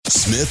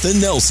Smith and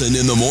Nelson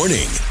in the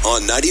morning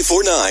on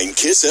 94.9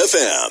 KISS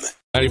FM.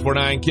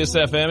 94.9 KISS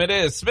FM. It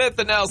is Smith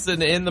and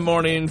Nelson in the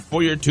morning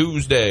for your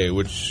Tuesday,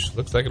 which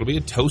looks like it'll be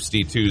a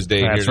toasty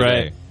Tuesday. That's here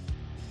today. right.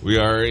 We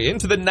are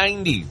into the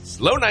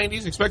 90s. Low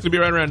 90s. Expect to be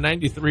right around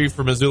 93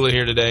 for Missoula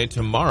here today.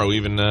 Tomorrow,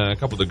 even a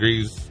couple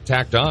degrees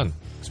tacked on.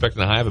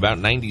 Expecting a high of about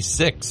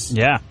 96.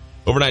 Yeah.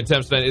 Overnight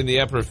temps tonight in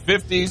the upper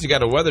 50s. You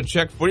got a weather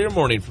check for your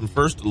morning from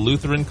First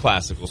Lutheran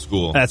Classical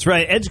School. That's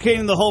right.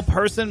 Educating the whole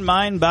person,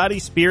 mind, body,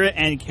 spirit,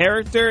 and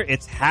character.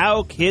 It's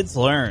how kids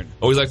learn.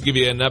 Always like to give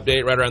you an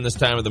update right around this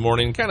time of the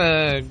morning. Kind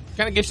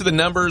of get you the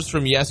numbers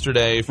from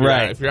yesterday if you're,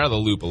 if you're out of the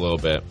loop a little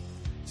bit.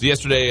 So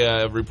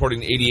yesterday,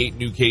 reporting 88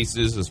 new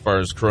cases as far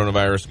as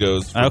coronavirus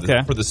goes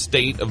for the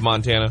state of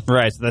Montana.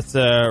 Right. So that's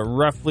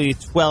roughly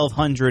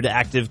 1,200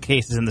 active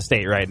cases in the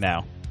state right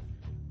now.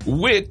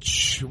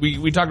 Which,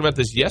 we talked about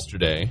this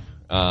yesterday.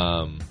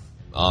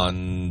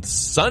 On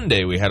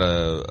Sunday, we had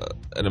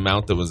an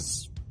amount that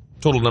was,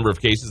 total number of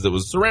cases that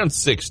was around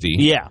 60.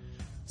 Yeah.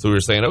 So we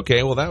were saying,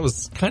 okay, well, that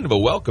was kind of a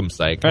welcome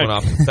sight, coming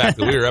off the fact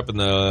that we were up in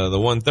the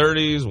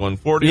 130s,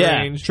 140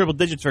 range. Triple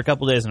digits for a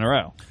couple days in a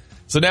row.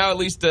 So now, at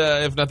least,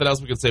 if nothing else,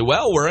 we can say,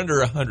 well, we're under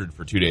 100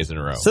 for 2 days in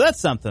a row. So that's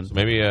something. So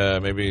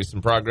maybe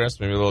some progress,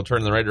 maybe a little turn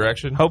in the right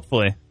direction.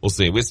 Hopefully. We'll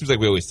see. It seems like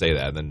we always say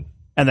that,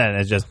 and then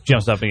it just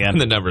jumps up again. And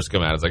the numbers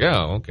come out. It's like,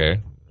 oh,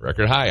 okay.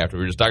 Record high after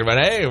we were just talking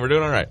about, hey, we're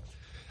doing all right.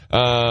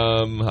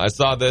 I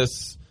saw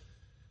this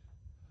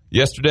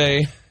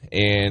yesterday,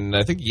 and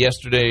I think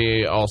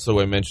yesterday also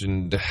I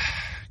mentioned,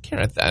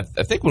 I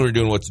think when we were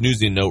doing What's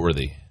Newsy and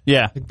Noteworthy.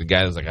 Yeah. I think the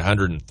guy was like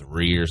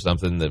 103 or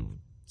something that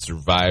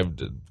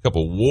survived a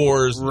couple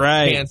wars,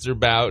 cancer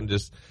bout, and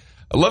just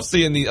I love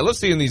seeing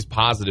these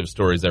positive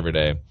stories every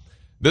day.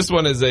 This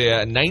one is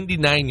a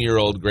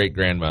 99-year-old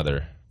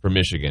great-grandmother from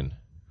Michigan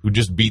who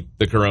just beat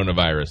the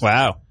coronavirus.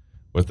 Wow.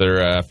 With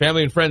her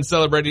family and friends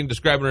celebrating,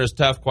 describing her as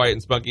tough, quiet,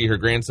 and spunky. Her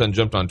grandson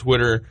jumped on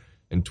Twitter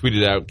and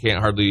tweeted out, can't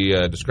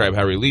hardly describe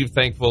how relieved,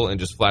 thankful, and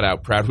just flat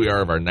out proud we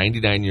are of our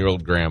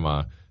 99-year-old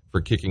grandma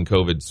for kicking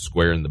COVID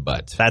square in the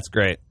butt. That's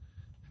great.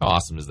 How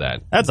awesome is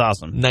that? That's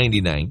awesome.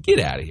 99. Get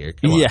out of here.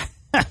 Come on. Yeah.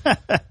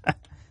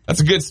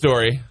 That's a good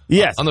story.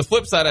 Yes. On the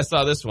flip side, I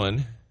saw this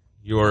one.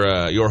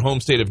 Your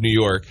home state of New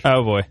York.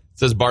 Oh, boy. It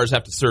says bars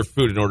have to serve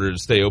food in order to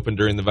stay open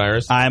during the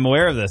virus. I'm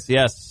aware of this,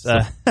 yes.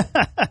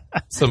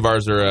 Some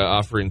bars are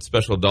offering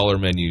special dollar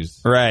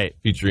menus. Right.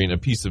 Featuring a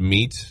piece of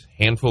meat,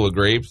 handful of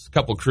grapes, a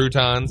couple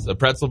croutons, a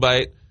pretzel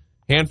bite,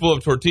 handful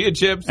of tortilla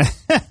chips,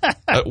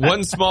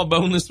 one small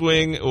boneless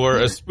wing, or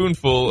a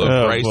spoonful of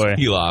rice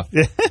pilaf.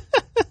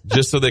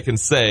 Just so they can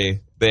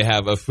say they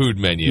have a food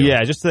menu.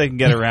 Yeah, just so they can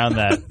get around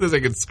that. So they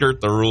can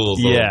skirt the rules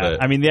a little bit.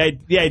 I mean,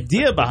 the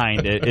idea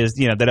behind it is,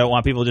 they don't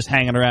want people just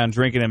hanging around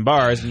drinking in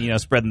bars and,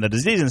 spreading the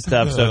disease and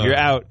stuff. So if you're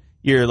out,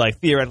 you're, like,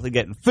 theoretically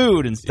getting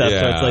food and stuff. Yeah.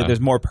 So it's like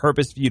there's more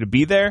purpose for you to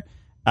be there.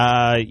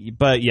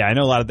 But yeah, I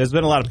know there's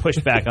been a lot of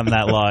pushback on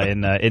that law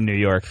in New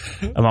York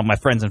among my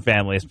friends and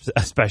family,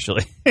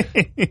 especially.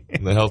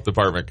 And the health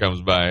department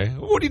comes by.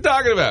 What are you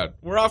talking about?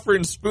 We're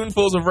offering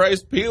spoonfuls of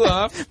rice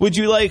pilaf. Would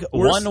you like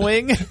one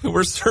wing?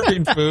 We're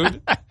serving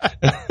food.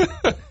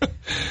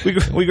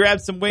 we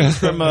grabbed some wings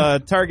from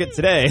Target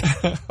today.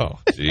 Oh,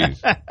 jeez.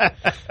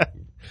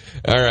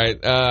 All right.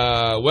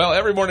 Well,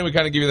 every morning we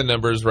kind of give you the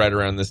numbers right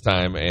around this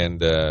time.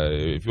 And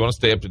if you want to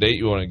stay up to date,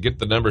 you want to get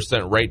the numbers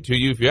sent right to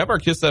you. If you have our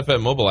KISS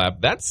FM mobile app,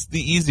 that's the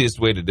easiest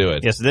way to do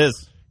it. Yes, it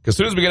is. Because as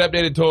soon as we get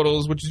updated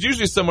totals, which is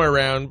usually somewhere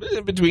around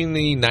between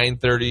the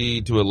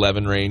 9:30 to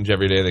 11 range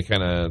every day, they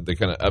kind of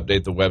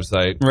update the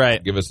website.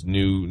 Right. Give us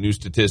new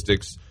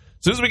statistics.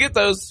 As soon as we get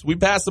those, we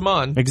pass them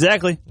on.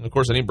 Exactly. And of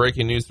course, any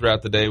breaking news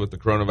throughout the day with the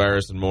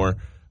coronavirus and more,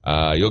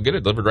 you'll get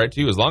it delivered right to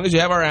you as long as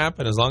you have our app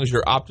and as long as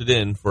you're opted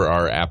in for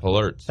our app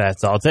alerts.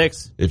 That's all it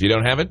takes. If you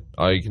don't have it,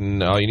 all you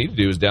need to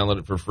do is download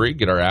it for free.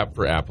 Get our app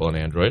for Apple and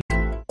Android.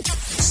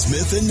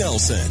 Smith and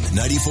Nelson,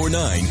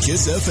 94.9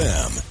 KISS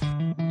FM.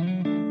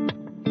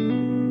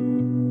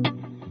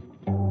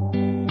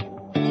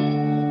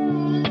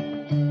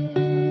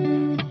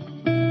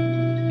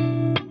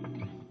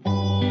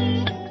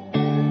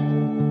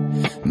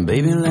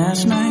 Baby,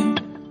 last night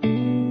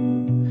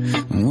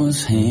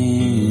was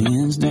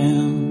hands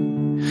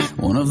down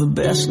one of the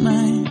best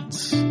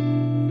nights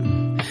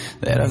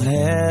that I've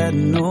had,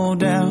 no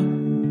doubt.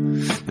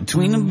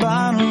 Between the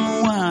bottle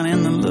of wine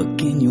and the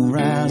look in your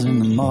eyes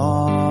and the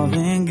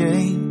Marvin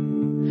Gaye,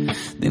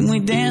 then we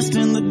danced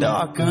in the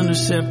dark under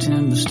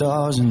September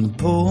stars in the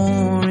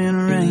pouring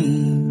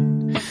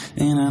rain.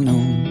 And I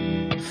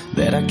know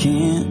that I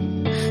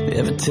can't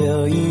ever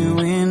tell you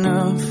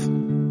enough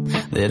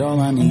that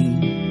all I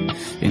need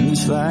in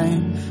this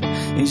life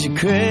is your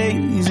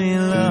crazy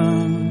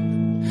love.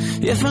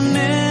 If I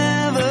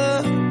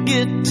never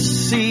get to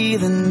see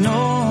the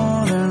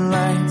northern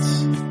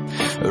lights,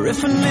 or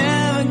if I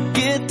never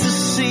get to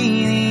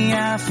see the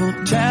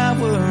Eiffel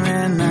Tower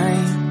at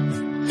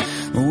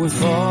night, or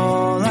if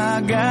all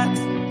I got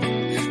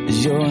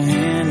is your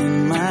hand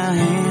in my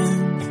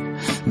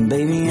hand,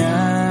 baby,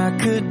 I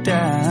could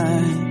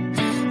die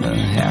a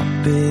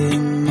happy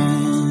man.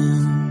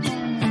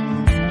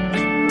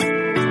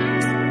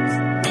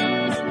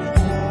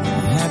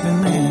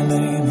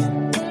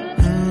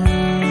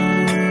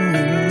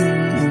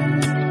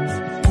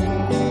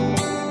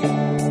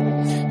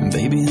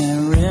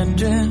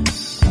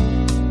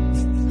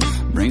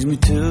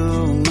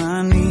 to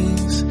my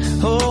knees.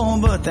 Oh,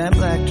 but that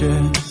black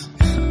dress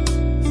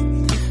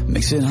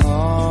makes it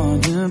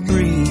hard to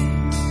breathe.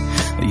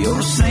 You're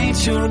a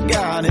saint, you're a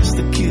goddess,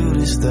 the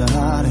cutest, the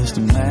hottest,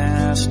 a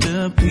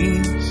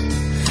masterpiece.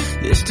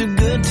 It's too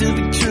good to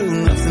be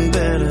true, nothing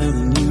better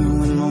than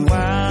you in my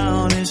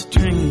wildest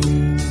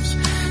dreams.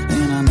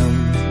 And I know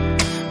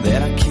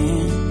that I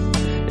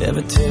can't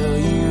ever tell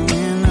you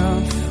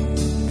enough,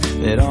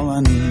 that all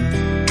I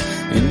need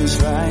in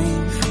this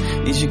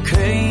life is your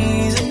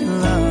crazy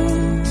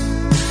love.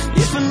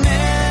 If I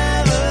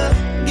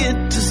never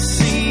get to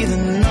see the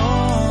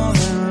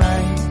northern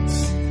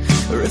lights,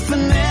 or if I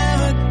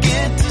never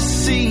get to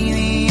see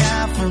the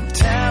Eiffel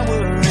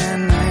Tower at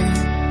night,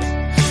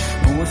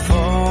 or if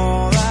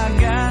all I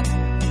got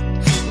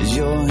is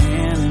your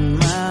hand in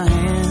my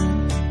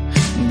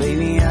hand,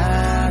 baby,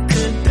 I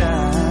could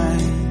die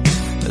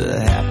a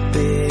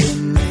happy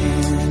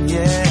man,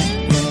 yeah.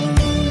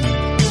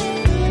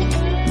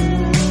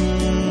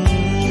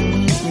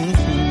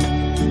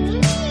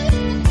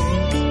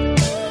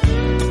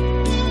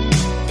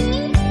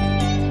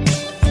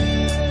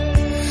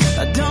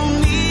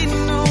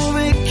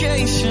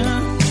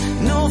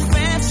 No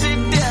fancy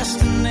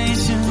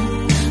destination,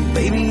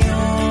 baby,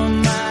 you're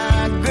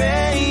my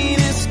great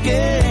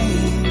escape.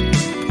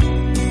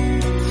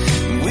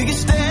 We can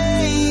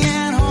stay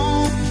at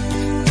home,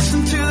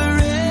 listen to the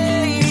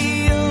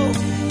radio,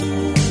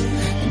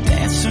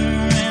 dance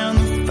around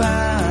the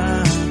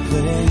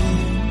fireplace.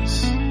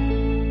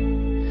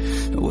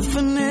 If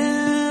I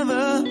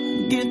never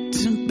get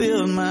to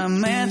build my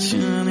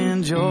mansion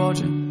in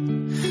Georgia,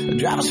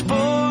 drive a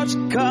sports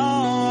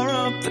car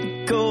up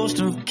the coast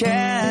of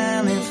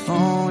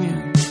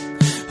California.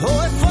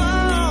 Oh, if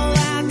all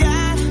I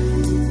got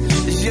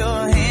is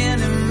your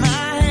hand in my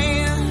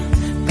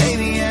hand,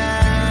 baby,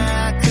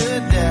 I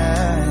could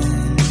die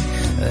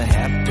a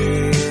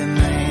happy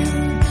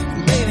man.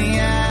 Baby,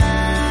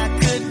 I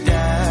could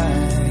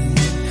die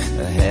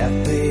a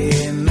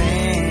happy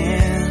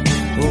man.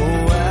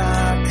 Oh,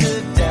 I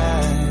could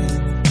die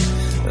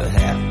a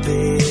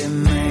happy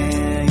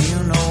man.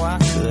 You know I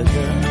could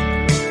die.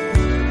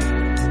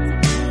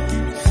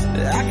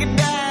 I could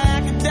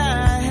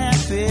die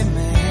happy,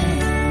 man.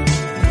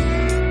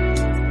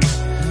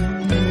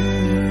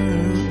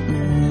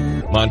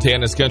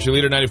 Montana's country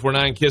leader,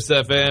 94.9 KISS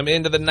FM,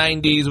 into the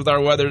 90s with our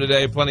weather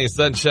today. Plenty of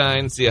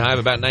sunshine. See a high of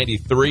about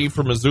 93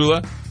 for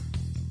Missoula.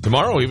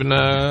 Tomorrow, even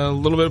a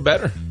little bit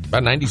better.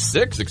 About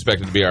 96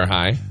 expected to be our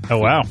high. Oh,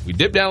 wow. We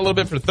dipped down a little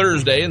bit for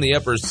Thursday in the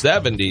upper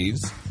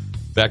 70s.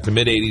 Back to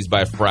mid-80s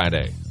by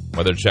Friday.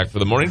 Weather check for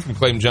the morning from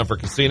Claim Jumper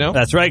Casino.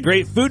 That's right.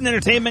 Great food and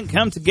entertainment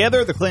come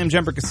together. The Claim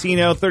Jumper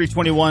Casino,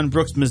 3021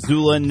 Brooks,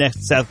 Missoula, next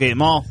to Southgate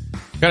Mall.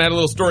 Kind of had a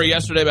little story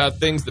yesterday about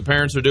things that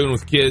parents are doing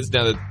with kids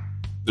now that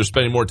they're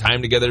spending more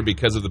time together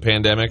because of the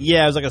pandemic.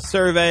 Yeah, it was like a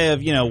survey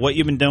of, what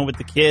you've been doing with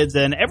the kids,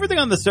 and everything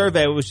on the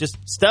survey was just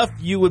stuff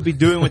you would be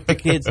doing with the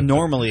kids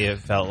normally, it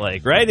felt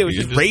like, right? It was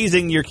just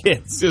raising your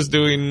kids. Just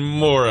doing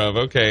more of,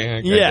 okay,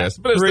 I guess.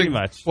 But pretty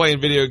much. Playing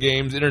video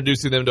games,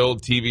 introducing them to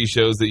old TV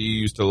shows that you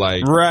used to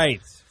like.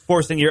 Right.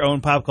 Forcing your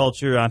own pop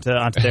culture onto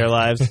their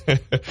lives.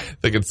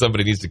 Thinking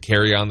somebody needs to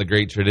carry on the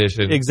great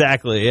tradition.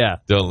 Exactly, yeah.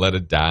 Don't let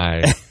it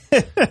die.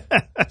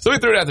 So we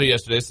threw it out there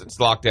yesterday since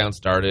lockdown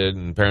started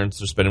and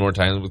parents are spending more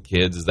time with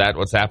kids. Is that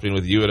what's happening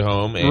with you at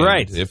home? And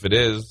right. If it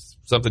is,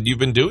 something you've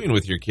been doing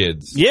with your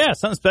kids. Yeah,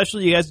 something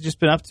special you guys have just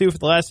been up to for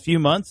the last few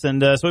months.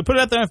 And so we put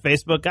it out there on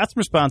Facebook, got some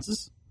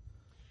responses.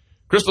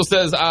 Crystal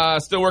says,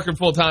 still working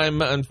full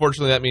time.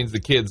 Unfortunately, that means the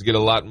kids get a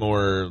lot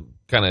more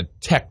kind of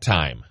tech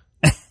time.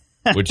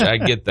 Which I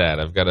get that.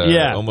 I've got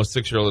a almost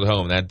 6-year-old at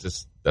home.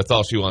 That's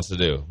all she wants to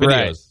do.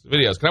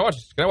 Videos. Can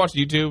I watch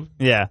YouTube?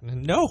 Yeah.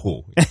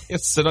 No. You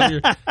can't sit on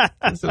an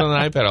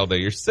iPad all day.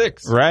 You're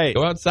 6. Right.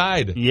 Go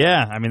outside.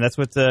 Yeah. I mean, that's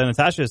what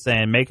Natasha is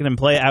saying. Making them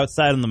play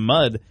outside in the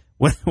mud.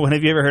 When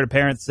have you ever heard a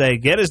parent say,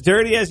 "Get as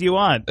dirty as you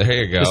want"? There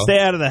you go. Just stay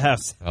out of the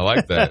house. I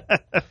like that.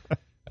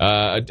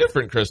 A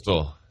different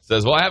Crystal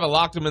says, "Well, I haven't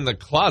locked them in the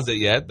closet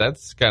yet.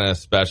 That's kind of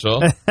special."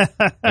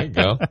 There you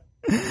go.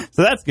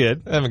 So that's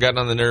good. I haven't gotten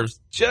on the nerves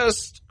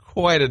just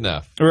quite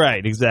enough.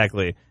 Right,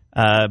 exactly.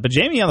 But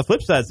Jamie on the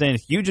flip side saying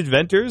huge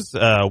adventures,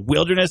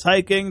 wilderness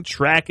hiking,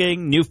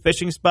 tracking, new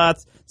fishing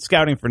spots,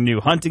 scouting for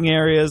new hunting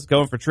areas,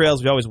 going for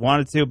trails we always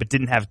wanted to but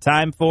didn't have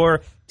time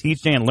for,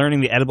 teaching and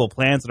learning the edible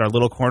plants in our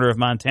little corner of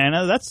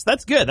Montana.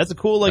 That's good. That's a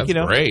cool,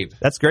 great.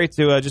 That's great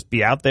to just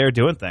be out there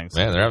doing things.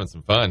 Man, they're having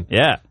some fun.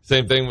 Yeah.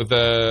 Same thing with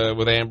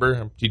Amber.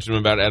 I'm teaching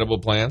them about edible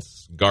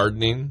plants,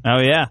 gardening. Oh,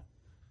 yeah.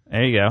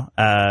 There you go.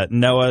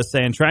 Noah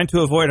saying, trying to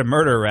avoid a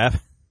murder rap.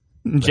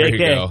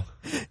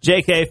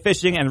 JK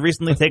fishing and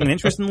recently taken an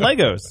interest in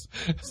Legos.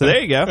 So there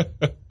you go.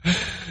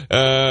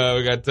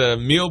 We got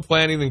meal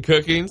planning and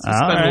cooking. So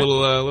spend a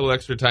little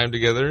extra time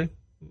together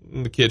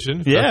in the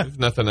kitchen. If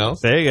nothing else.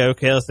 There you go.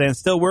 Kayla saying,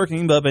 still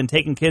working, but I've been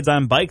taking kids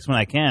on bikes when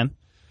I can.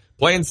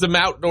 Playing some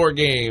outdoor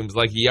games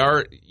like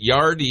yard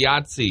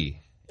Yahtzee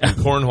and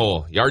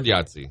cornhole. Yard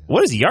Yahtzee.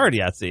 What is Yard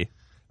Yahtzee?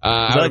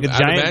 Is that like a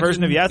giant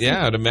version of Yahtzee?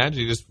 Yeah, I'd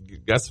imagine you just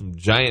got some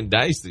giant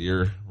dice that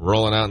you're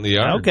rolling out in the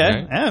yard. Okay,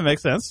 right? yeah, that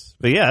makes sense.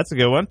 But yeah, that's a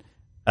good one.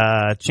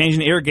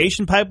 Changing the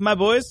irrigation pipe, my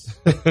boys.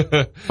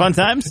 Fun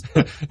times.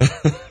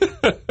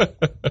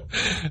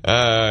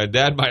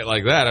 Dad might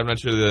like that. I'm not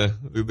sure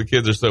the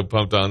kids are so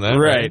pumped on that.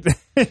 Right.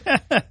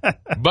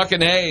 Bucking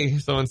hay,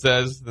 someone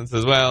says. Then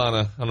says,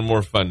 well, on a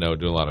more fun note,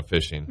 do a lot of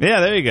fishing. Yeah,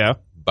 there you go.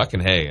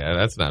 Bucking hay,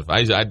 that's not.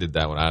 I did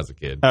that when I was a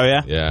kid. Oh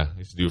yeah, yeah. I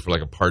used to do it for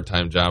like a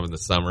part-time job in the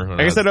summer.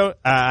 I guess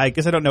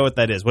I don't know what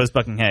that is. What is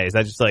bucking hay? Is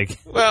that just like?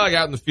 Well, like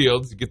out in the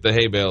fields, you get the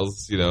hay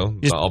bales.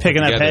 Just all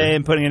picking up hay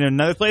and putting it in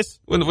another place.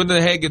 When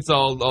the hay gets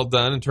all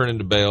done and turned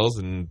into bales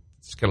and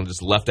it's kind of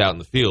just left out in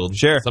the field.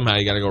 Sure. Somehow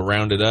you got to go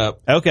round it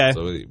up. Okay.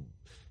 So,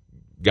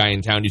 guy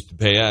in town used to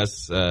pay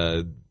us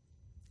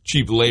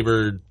cheap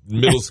labor,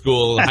 middle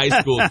school, high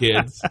school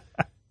kids.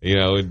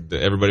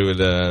 Everybody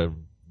would.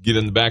 Get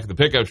in the back of the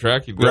pickup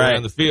truck, you'd go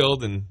around the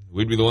field, and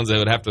we'd be the ones that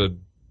would have to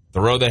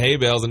throw the hay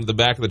bales into the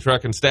back of the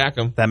truck and stack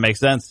them. That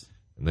makes sense.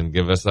 And then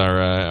give us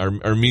our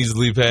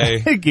measly pay.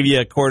 Give you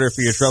a quarter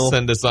for your trouble.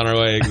 Send us on our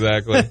way,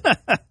 exactly.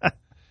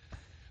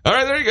 All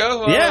right, there you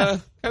go. Yeah.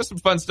 Kind of some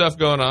fun stuff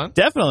going on.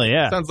 Definitely,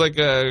 yeah. Sounds like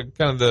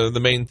kind of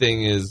the main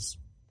thing is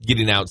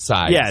getting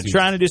outside. Yeah,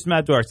 trying to do some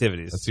outdoor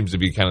activities. That seems to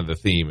be kind of the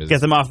theme. Get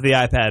them off the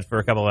iPad for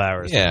a couple of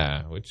hours.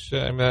 Yeah, which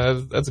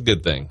that's a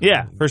good thing.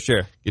 Yeah, for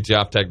sure. Get you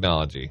off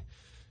technology.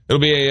 It'll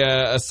be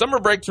a summer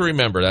break to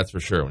remember, that's for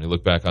sure, when you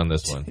look back on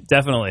this one.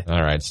 Definitely.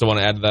 All right. So want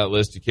to add to that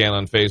list, you can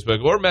on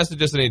Facebook or message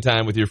us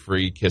anytime with your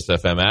free Kiss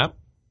FM app.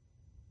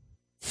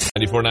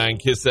 94.9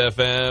 Kiss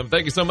FM.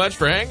 Thank you so much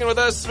for hanging with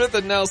us. Smith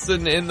and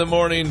Nelson in the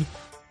morning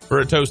for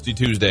a toasty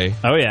Tuesday.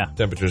 Oh, yeah.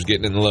 Temperatures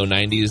getting in the low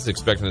 90s,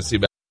 expecting to see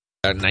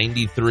about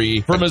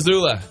 93 for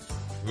Missoula.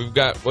 We've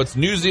got what's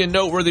newsy and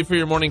noteworthy for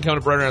your morning coming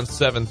up right around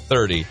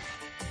 7:30.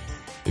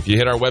 If you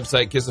hit our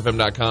website,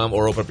 kissfm.com,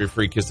 or open up your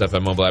free Kiss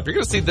FM mobile app, you're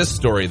going to see this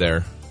story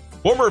there.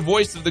 Former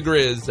voice of the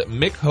Grizz,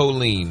 Mick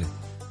Holine,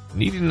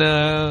 needing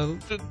a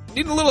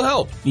little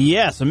help.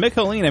 Yeah, so Mick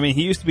Holine,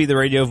 he used to be the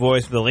radio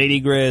voice for the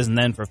Lady Grizz, and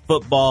then for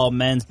football,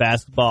 men's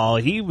basketball.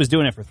 He was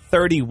doing it for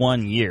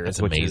 31 years,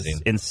 That's which amazing.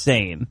 Is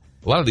insane.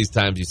 A lot of these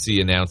times you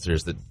see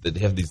announcers that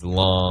have these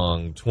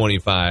long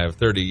 25,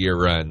 30-year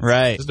runs.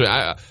 Right.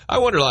 I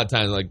wonder a lot of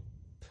times, like,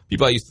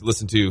 people I used to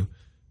listen to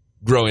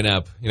growing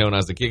up, when I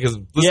was a kid, because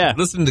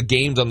listening to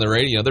games on the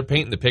radio, they're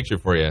painting the picture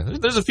for you.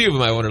 There's a few of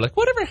them I wonder, like,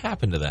 whatever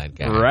happened to that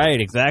guy? Right,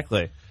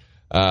 exactly.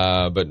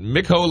 But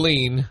Mick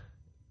Holine,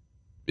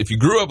 if you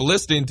grew up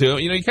listening to him,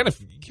 you kind of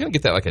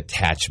get that like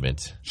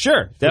attachment.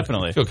 Sure,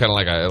 definitely. You feel kind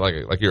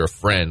of like you're a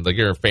friend, like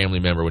you're a family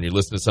member when you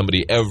listen to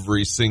somebody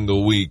every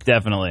single week,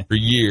 definitely, for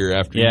year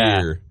after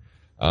year,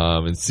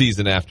 and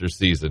season after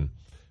season.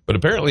 But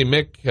apparently,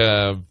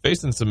 Mick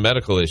facing some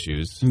medical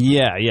issues.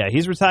 Yeah,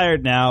 he's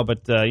retired now,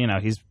 but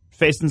he's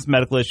facing some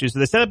medical issues. So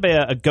they set up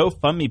a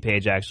GoFundMe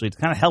page, actually, to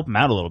kind of help him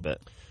out a little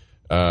bit.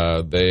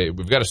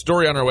 We've got a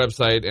story on our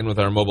website, and with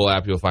our mobile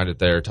app, you'll find it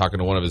there, talking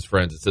to one of his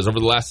friends. It says, over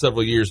the last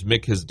several years,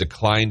 Mick has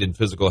declined in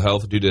physical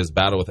health due to his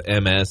battle with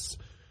MS.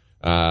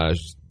 The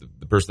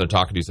person they're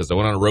talking to says, I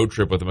went on a road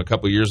trip with him a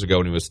couple of years ago,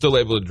 and he was still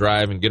able to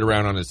drive and get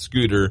around on his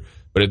scooter.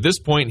 But at this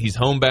point, he's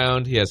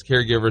homebound. He has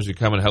caregivers who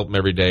come and help him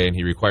every day, and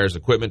he requires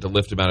equipment to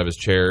lift him out of his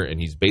chair, and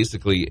he's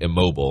basically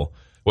immobile.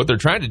 What they're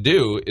trying to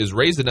do is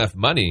raise enough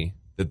money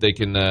that they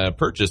can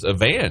purchase a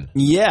van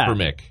for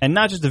Mick. And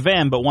not just a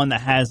van, but one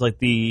that has like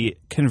the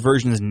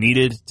conversions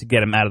needed to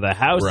get him out of the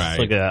house. Right. It's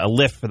like a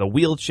lift for the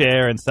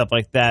wheelchair and stuff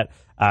like that,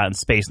 and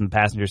space in the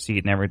passenger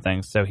seat and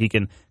everything. So he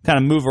can kind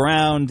of move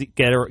around,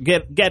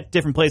 get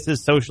different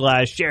places,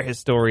 socialize, share his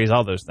stories,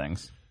 all those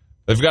things.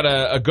 They've got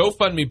a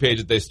GoFundMe page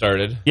that they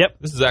started. Yep.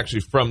 This is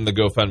actually from the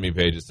GoFundMe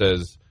page. It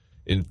says,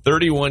 in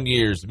 31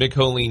 years, Mick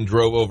Holine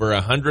drove over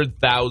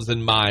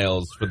 100,000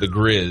 miles for the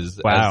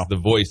Grizz as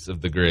the voice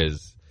of the Grizz.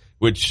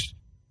 Which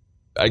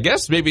I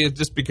guess maybe it's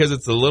just because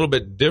it's a little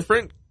bit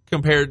different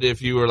compared to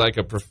if you were like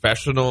a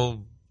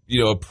professional,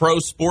 a pro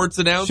sports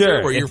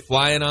announcer where you're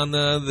flying on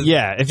the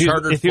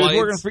charter flights. If he was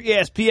working for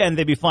ESPN,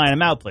 they'd be flying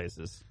him out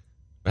places.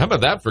 How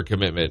about that for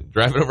commitment?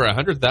 Driving over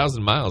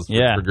 100,000 miles for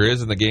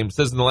Grizz in the game. It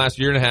says in the last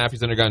year and a half,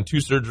 he's undergone 2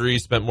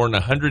 surgeries, spent more than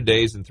 100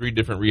 days in 3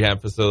 different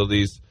rehab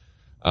facilities.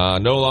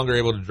 No longer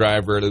able to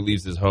drive, rarely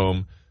leaves his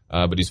home.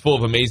 But he's full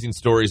of amazing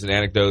stories and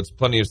anecdotes,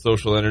 plenty of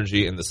social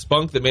energy, and the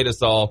spunk that made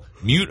us all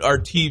mute our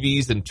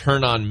TVs and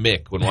turn on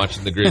Mick when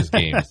watching the Grizz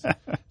games.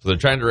 So they're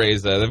trying to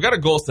raise, they've got a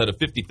goal set of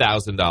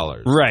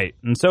 $50,000. Right.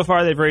 And so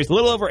far they've raised a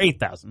little over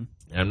 $8,000. And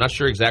I'm not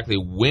sure exactly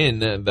when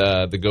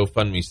the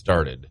GoFundMe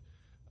started.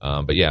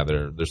 But yeah,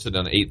 they're sitting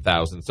on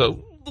 $8,000.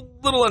 So a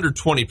little under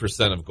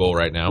 20% of goal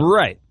right now.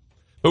 Right.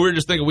 But we were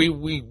just thinking,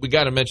 we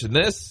got to mention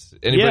this.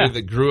 Anybody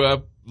that grew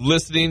up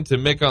listening to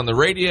Mick on the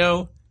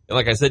radio, and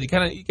like I said, you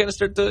kind of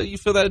start to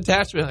feel that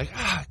attachment,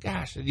 like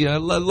gosh, I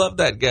love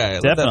that guy, I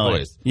love that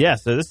voice. Yeah,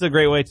 so this is a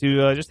great way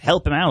to just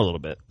help him out a little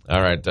bit.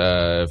 All right,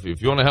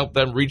 if you want to help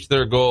them reach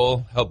their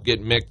goal, help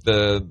get Mick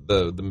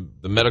the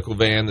medical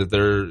van that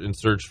they're in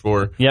search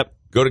for. Yep.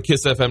 Go to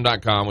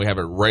kissfm.com. We have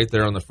it right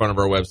there on the front of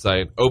our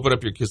website. Open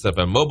up your Kiss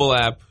FM mobile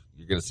app.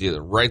 You're going to see it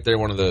right there,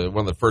 one of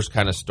the first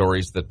kind of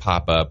stories that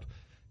pop up,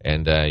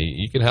 and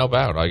you can help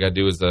out. All you got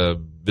to do is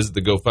visit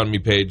the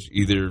GoFundMe page,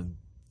 either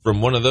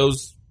from one of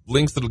those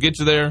links that'll get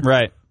you there,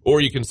 right? Or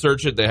you can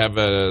search it. They have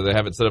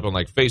it set up on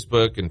like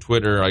Facebook and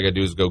Twitter. All you got to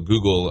do is go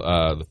Google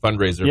the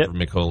fundraiser for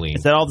McColeen.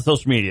 It's at all the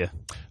social media.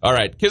 All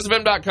right,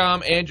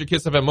 KissFM.com and your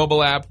Kiss FM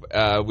mobile app.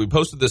 We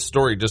posted this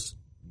story just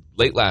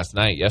late last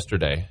night,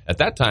 yesterday. At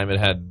that time, it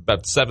had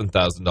about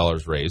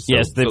 $7,000 raised. So,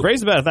 yes, they've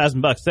raised about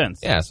 $1,000 since.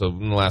 Yeah, so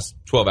in the last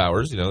 12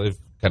 hours, they've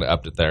kind of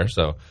upped it there.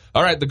 So,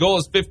 all right, the goal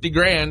is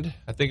 $50,000.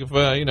 I think if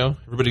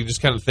everybody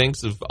just kind of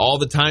thinks of all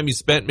the time you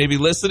spent maybe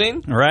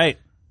listening, right?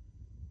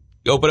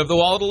 Open up the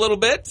wallet a little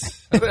bit.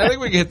 I think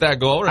we can hit that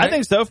goal, right? I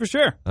think so, for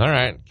sure. All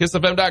right,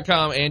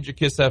 KissFM.com and your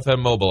Kiss FM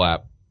mobile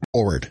app.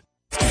 Forward.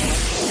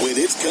 When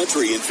it's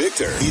country and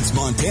Victor, it's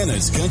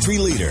Montana's country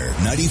leader,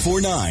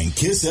 94.9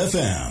 Kiss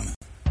FM.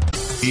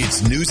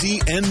 It's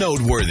newsy and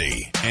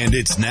noteworthy, and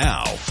it's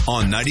now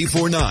on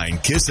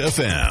 94.9 Kiss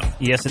FM.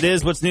 Yes, it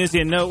is. What's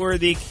newsy and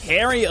noteworthy?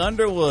 Carrie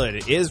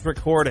Underwood is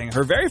recording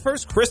her very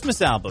first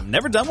Christmas album.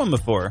 Never done one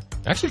before.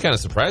 Actually kind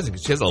of surprising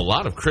because she has a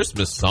lot of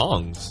Christmas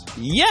songs.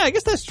 Yeah, I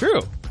guess that's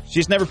true.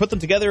 She's never put them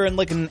together in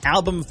like an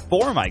album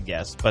form, I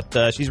guess.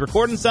 But she's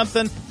recording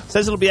something.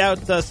 Says it'll be out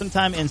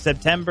sometime in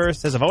September.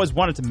 Says, I've always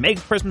wanted to make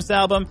a Christmas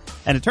album.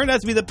 And it turned out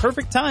to be the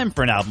perfect time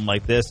for an album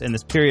like this in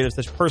this period of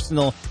such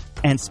personal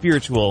and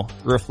spiritual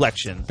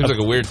reflection. Seems like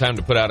a weird time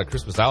to put out a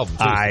Christmas album,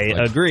 too. I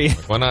agree.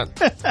 Why not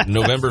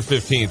November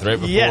 15th, right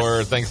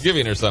before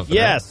Thanksgiving or something?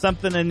 Yeah, right?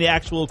 Something in the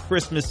actual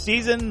Christmas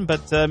season,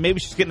 but maybe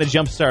she's getting a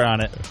jump start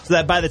on it. So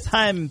that by the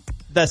time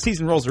the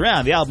season rolls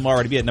around, the album will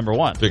already be at number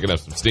one. Picking up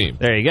some steam.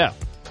 There you go.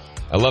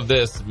 I love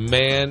this.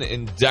 Man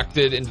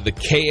inducted into the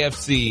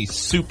KFC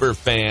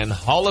Superfan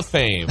Hall of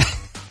Fame.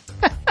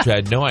 Which I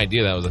had no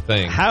idea that was a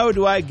thing. How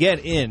do I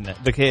get in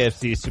the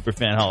KFC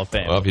Superfan Hall of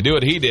Fame? Well, if you do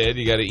what he did,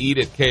 you got to eat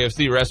at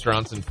KFC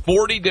restaurants in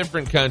 40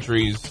 different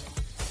countries.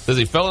 Says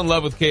he fell in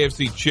love with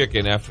KFC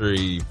chicken after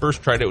he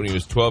first tried it when he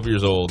was 12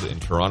 years old in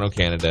Toronto,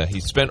 Canada. He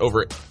spent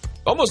over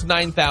almost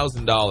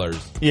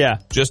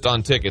 $9,000 just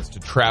on tickets to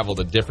travel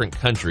to different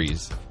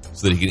countries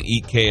so that he can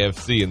eat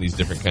KFC in these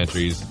different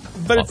countries.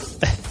 But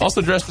it's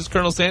also dressed as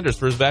Colonel Sanders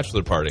for his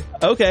bachelor party.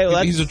 Okay,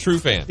 well, he's a true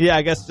fan. Yeah,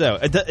 I guess so.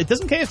 It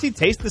doesn't KFC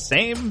taste the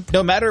same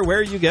no matter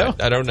where you go?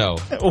 I don't know.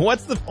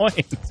 What's the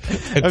point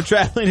of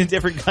traveling to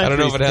different countries? I don't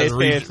know if it has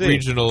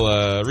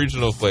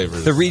regional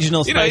flavors. The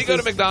regional spices. You go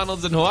to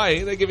McDonald's in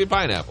Hawaii, they give you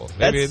pineapple.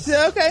 Maybe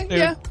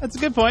that's a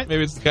good point.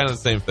 Maybe it's kind of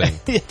the same thing.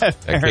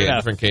 Fair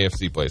enough. Different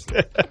KFC places.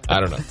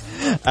 I don't know.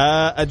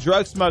 A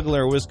drug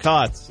smuggler was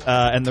caught,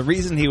 and the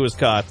reason he was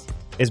caught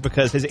is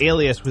because his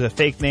alias was a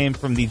fake name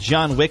from the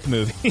John Wick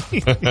movie.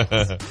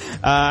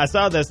 I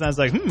saw this and I was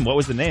like, what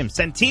was the name?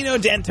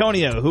 Santino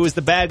D'Antonio, who was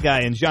the bad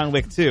guy in John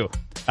Wick 2.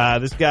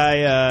 This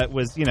guy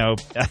was,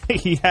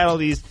 he had all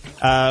these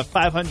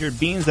 500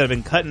 beans that have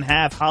been cut in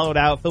half, hollowed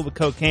out, filled with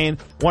cocaine.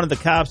 One of the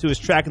cops who was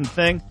tracking the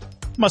thing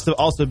must have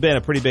also been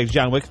a pretty big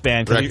John Wick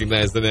fan.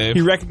 Recognized the name.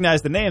 He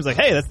recognized the names, like,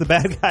 hey, that's the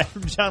bad guy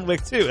from John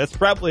Wick 2. That's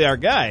probably our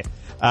guy.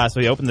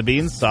 So he opened the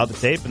beans, saw the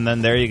tape, and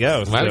then there you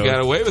go. Might have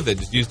got away with it.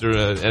 Just used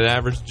an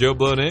average Joe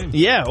Blow name.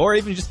 Yeah, or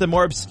even just the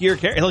more obscure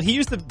character. He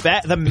used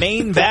the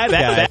main bad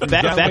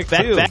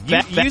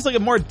guy. He used like a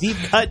more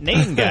deep-cut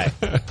name guy.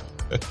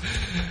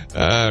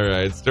 All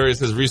right. Story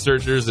says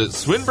researchers at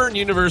Swinburne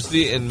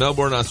University in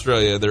Melbourne,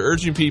 Australia, they're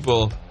urging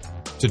people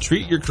to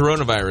treat your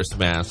coronavirus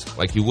mask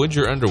like you would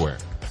your underwear.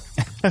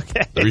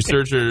 Okay. The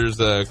researchers,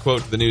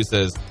 quote to the news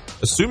says,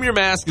 assume your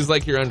mask is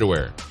like your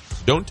underwear.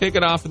 Don't take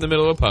it off in the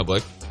middle of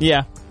public.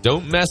 Yeah.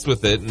 Don't mess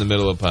with it in the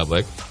middle of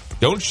public.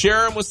 Don't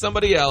share them with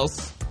somebody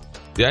else.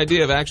 The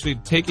idea of actually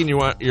taking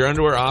your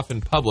underwear off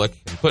in public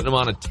and putting them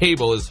on a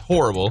table is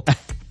horrible.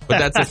 But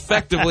that's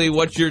effectively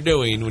what you're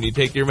doing when you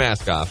take your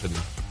mask off. And,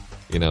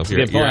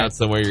 if you're out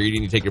somewhere, you're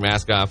eating, you take your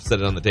mask off, set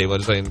it on the table. I'm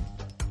just saying,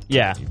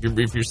 yeah.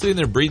 If you're sitting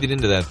there breathing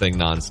into that thing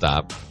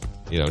nonstop,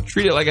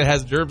 treat it like it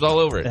has germs all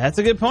over it. That's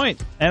a good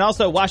point. And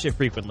also wash it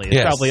frequently.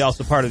 It's probably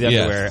also part of the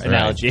underwear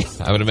analogy.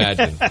 Right. I would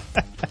imagine.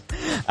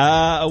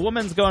 A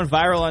woman's going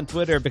viral on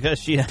Twitter because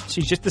she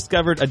just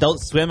discovered Adult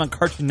Swim on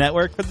Cartoon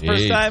Network for the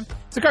first time.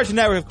 So Cartoon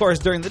Network, of course,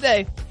 during the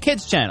day,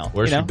 kids channel.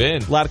 Where's she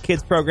been? A lot of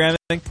kids programming.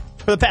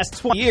 For the past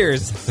 20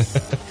 years,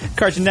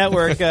 Cartoon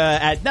Network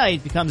at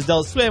night becomes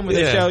Adult Swim, where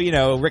they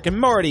show, Rick and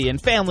Morty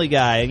and Family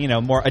Guy,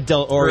 and, more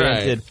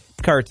adult-oriented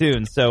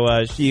cartoons.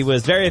 So she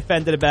was very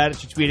offended about it.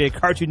 She tweeted,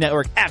 Cartoon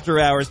Network after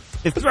hours.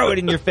 They throw it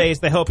in your face.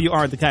 They hope you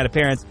aren't the kind of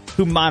parents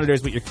who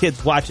monitors what your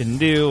kids watch and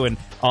do and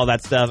all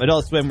that stuff.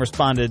 Adult Swim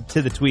responded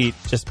to the tweet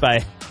just by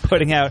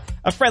putting out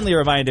a friendly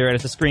reminder, and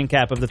it's a screen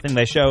cap of the thing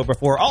they show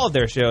before all of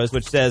their shows,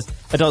 which says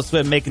Adult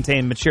Swim may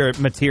contain mature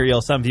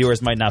material some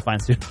viewers might not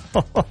find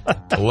suitable.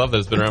 I love that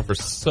it's been around for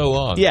so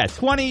long. Yeah,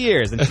 20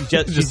 years, and she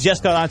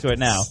just got onto it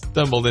now.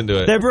 Stumbled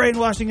into it. They're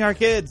brainwashing our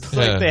kids. It's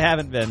like they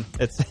haven't been.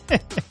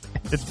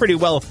 It's pretty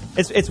well.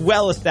 It's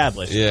well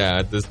established. Yeah,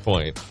 at this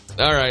point.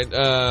 All right,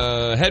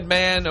 head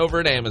man over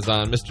at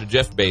Amazon, Mr.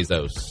 Jeff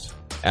Bezos,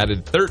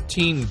 added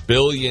 $13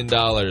 billion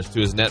to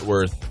his net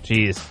worth.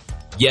 Jeez.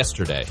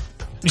 Yesterday.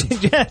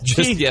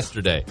 just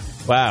yesterday.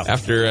 Wow.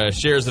 After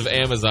shares of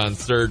Amazon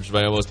surged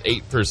by almost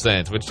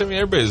 8%, which, I mean,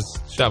 everybody's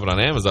shopping on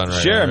Amazon right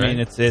now. Sure, right? I mean,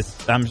 it's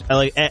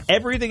like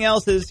everything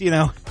else is,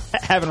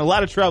 having a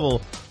lot of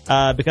trouble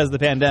because of the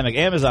pandemic.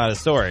 Amazon is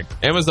soaring.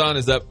 Amazon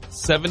is up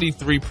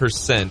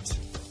 73%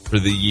 for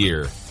the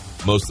year,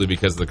 mostly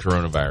because of the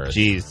coronavirus.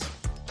 Jeez.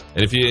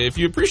 And if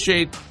you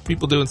appreciate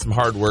people doing some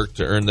hard work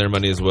to earn their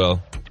money as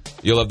well,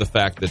 you'll love the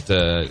fact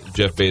that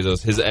Jeff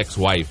Bezos, his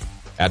ex-wife,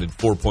 added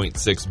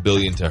 $4.6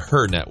 billion to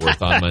her net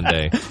worth on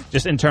Monday.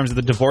 Just in terms of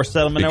the divorce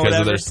settlement or whatever? Because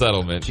of their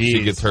settlement. Jeez.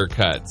 She gets her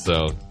cut.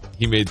 So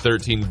he made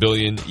 $13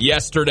 billion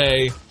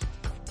yesterday.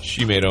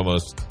 She made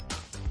almost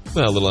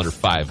a little under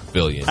 $5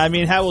 billion. I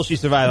mean, how will she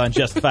survive on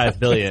just $5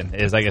 billion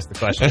is, I guess, the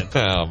question.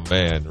 Oh,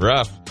 man.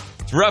 Rough.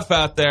 It's rough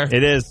out there.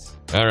 It is.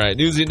 All right.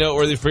 Newsy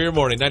noteworthy for your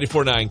morning.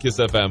 94.9 KISS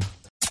FM.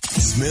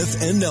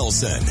 Smith and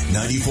Nelson.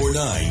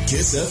 94.9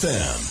 KISS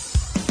FM.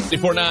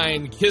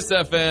 94.9 KISS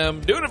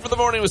FM. Doing it for the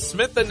morning with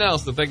Smith and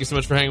Nelson. Thank you so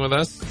much for hanging with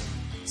us.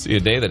 See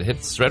a day that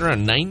hits right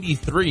around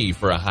 93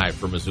 for a high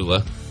for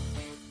Missoula.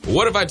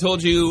 What if I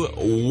told you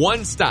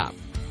one stop?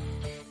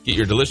 Get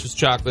your delicious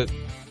chocolate,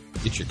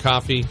 get your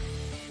coffee,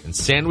 and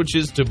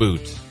sandwiches to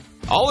boot.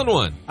 All in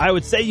one. I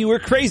would say you were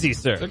crazy,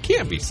 sir. There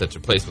can't be such a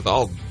place with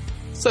all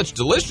such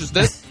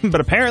deliciousness. But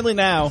apparently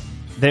now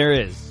there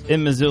is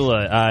in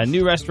Missoula. A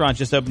new restaurant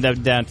just opened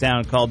up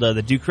downtown called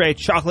the Ducre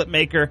Chocolate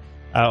Maker.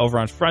 Over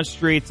on Front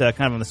Street, kind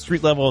of on the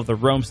street level of the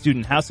Rome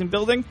Student Housing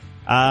Building.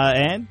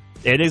 And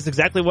it is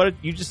exactly what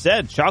you just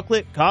said.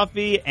 Chocolate,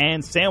 coffee,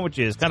 and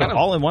sandwiches, kind of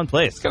all in one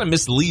place. It's kind of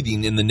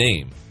misleading in the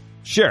name.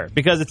 Sure,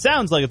 because it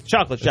sounds like a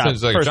chocolate shop. It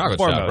sounds like a chocolate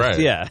shop, right.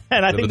 Yeah,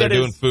 and I think they're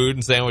doing food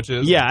and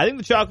sandwiches. Yeah, I think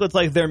the chocolate's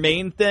like their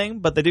main thing,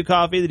 but they do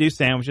coffee, they do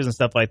sandwiches and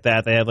stuff like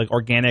that. They have like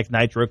organic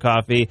nitro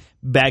coffee,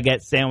 baguette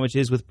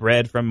sandwiches with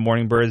bread from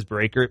Morning Bird's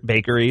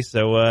Bakery.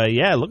 So,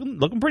 yeah,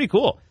 looking pretty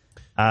cool.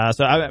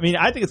 So, I mean,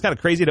 I think it's kind of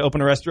crazy to open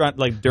a restaurant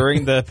like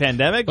during the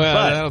pandemic. Well,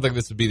 but I don't think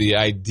this would be the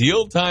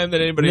ideal time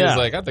that anybody was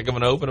like, I think I'm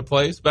going to open a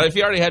place. But if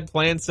you already had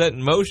plans set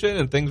in motion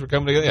and things were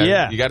coming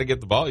together, you got to get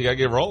the ball. You got to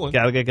get rolling.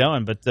 Got to get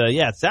going. But,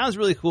 yeah, it sounds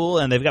really cool.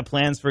 And they've got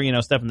plans for,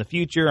 stuff in the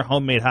future,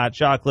 homemade hot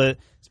chocolate,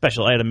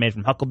 special item made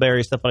from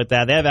huckleberry, stuff like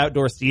that. They have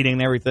outdoor seating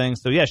and everything.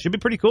 So, yeah, it should be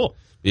pretty cool.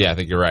 Yeah, I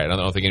think you're right. I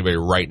don't think anybody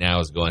right now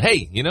is going,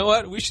 hey, you know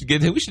what? We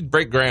should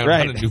break ground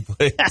on a new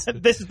place.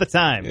 This is the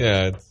time.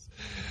 Yeah,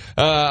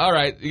 all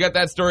right, you got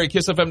that story,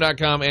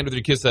 KissFM.com, and with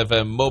your Kiss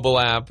FM mobile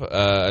app.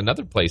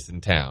 Another place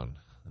in town,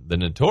 the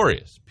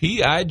notorious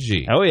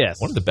PIG. Oh, yes.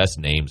 One of the best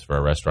names for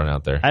a restaurant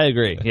out there. I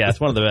agree. Yeah, it's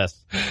one of the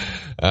best.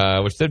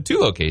 Which they have 2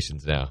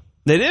 locations now.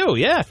 They do,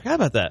 yeah. I forgot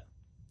about that.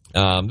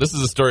 This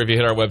is a story. If you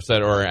hit our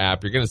website or our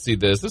app, you're going to see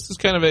this. This is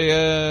kind of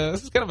a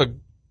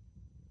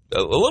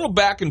little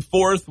back and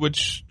forth,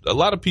 which a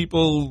lot of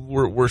people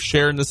were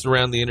sharing this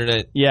around the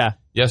internet. Yeah.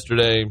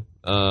 Yesterday.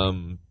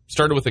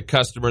 Started with a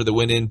customer that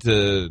went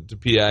into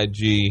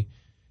PIG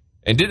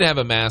and didn't have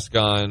a mask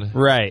on.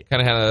 Right.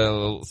 Kind of had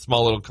a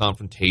small little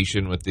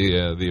confrontation with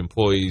the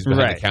employees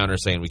behind the counter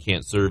saying we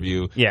can't serve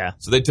you. Yeah.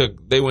 So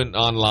they went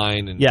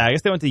online and I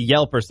guess they went to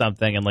Yelp or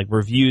something and like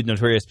reviewed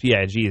Notorious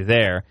PIG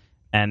there,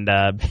 and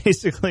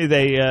basically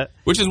they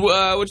which is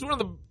one of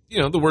the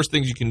the worst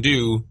things you can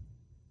do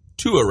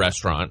to a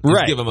restaurant.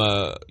 Just give them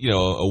a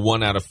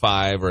 1 out of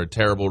 5 or a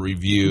terrible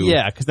review.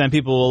 Yeah, because then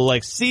people will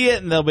like see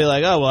it and they'll be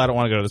like, oh, well, I don't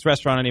want to go to this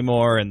restaurant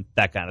anymore, and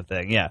that kind of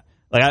thing. Yeah.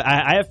 Like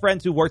I have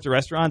friends who worked at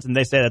restaurants and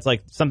they say that's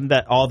like something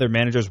that all their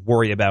managers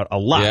worry about a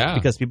lot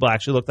because people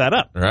actually look that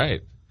up.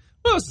 Right.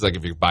 Well, it's like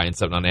if you're buying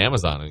something on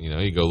Amazon and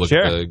you go look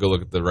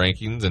at the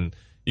rankings, and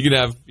you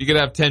could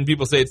have 10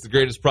 people say it's the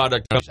greatest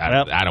product.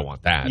 I don't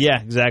want that.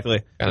 Yeah,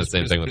 exactly. Kind of the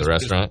same thing with the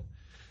restaurant.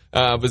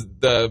 But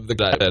the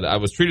guy said, I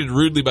was treated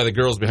rudely by the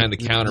girls behind the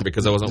counter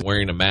because I wasn't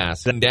wearing a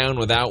mask. Sitting down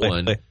without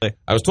one.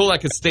 I was told I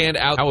could stand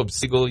out. How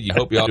illegal. You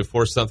hope you all to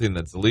force something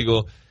that's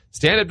illegal.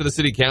 Stand up to the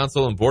city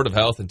council and board of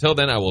health. Until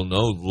then, I will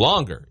no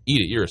longer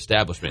eat at your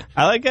establishment.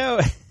 I like how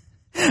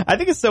I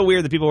think it's so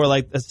weird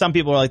that some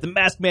people were like, the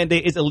mask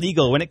mandate is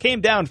illegal when it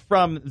came down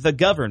from the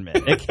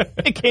government.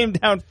 It came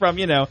down from,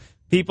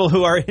 people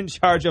who are in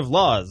charge of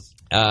laws.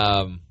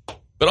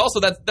 But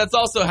also, that's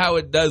also how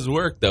it does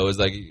work, though, is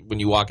like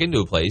when you walk into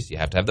a place, you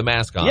have to have the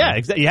mask on. Yeah,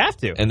 exactly. You have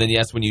to. And then,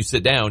 yes, when you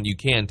sit down, you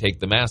can take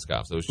the mask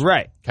off. So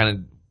kind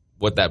of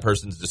what that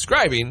person's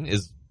describing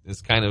is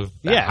kind of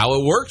how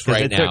it works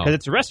right now. Because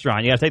it's a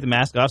restaurant. You got to take the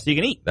mask off so you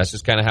can eat. That's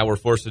just kind of how we're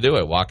forced to do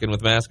it. Walk in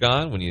with mask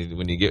on. When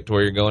you get to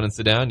where you're going and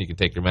sit down, you can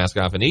take your mask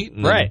off and eat.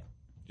 And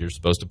you're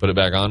supposed to put it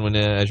back on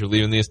as you're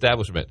leaving the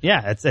establishment.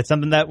 Yeah, it's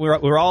something that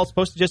we're all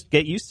supposed to just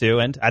get used to.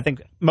 And I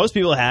think most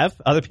people have.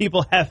 Other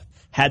people have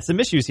had some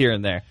issues here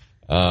and there.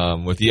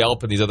 With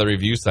Yelp and these other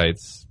review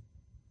sites,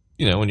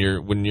 when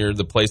you're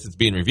the place that's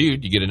being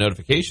reviewed, you get a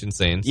notification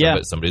saying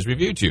somebody's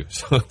reviewed you.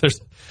 So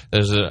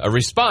there's a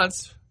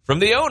response from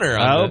the owner.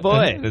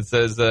 Boy! It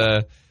says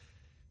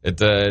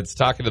it's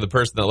talking to the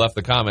person that left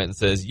the comment and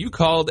says, "You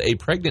called a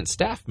pregnant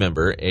staff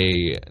member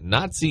a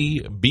Nazi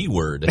B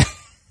word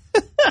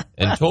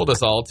and told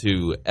us all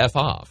to F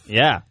off.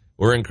 Yeah,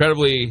 we're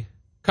incredibly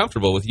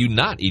comfortable with you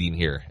not eating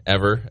here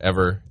ever,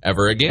 ever,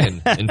 ever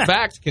again. In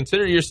fact,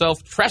 consider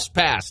yourself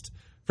trespassed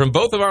from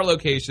both of our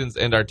locations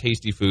and our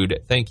tasty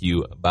food. Thank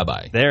you.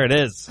 Bye-bye. There it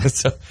is.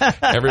 So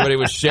everybody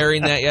was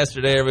sharing that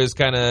yesterday. Everybody was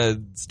kind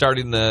of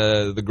starting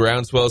the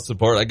groundswell of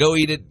support. Like, go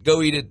eat it,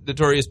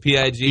 Notorious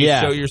P.I.G.,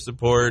 show your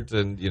support,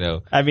 and,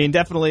 I mean,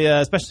 definitely,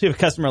 especially a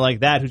customer like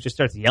that who just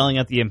starts yelling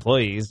at the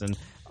employees and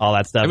all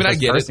that stuff. I mean, I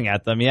get cursing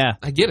at them,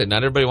 I get it.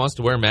 Not everybody wants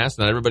to wear masks.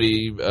 Not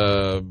everybody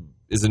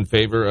is in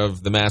favor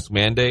of the mask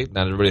mandate.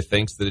 Not everybody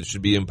thinks that it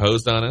should be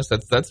imposed on us.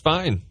 That's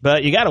fine.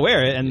 But you got to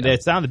wear it, and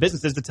it's on the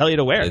businesses to tell you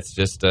to wear it. It's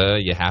just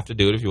you have to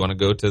do it if you want to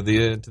go to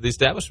the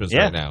establishments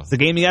right now. It's the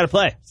game you got to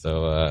play.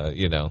 So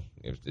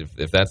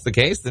if that's the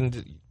case,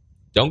 then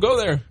don't go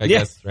there. I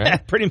guess,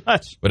 right? Pretty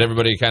much. But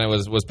everybody kind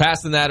of was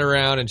passing that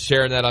around and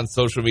sharing that on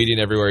social media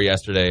and everywhere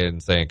yesterday,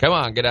 and saying, "Come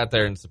on, get out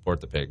there and support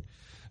the pig."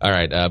 All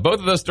right, both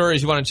of those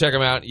stories, you want to check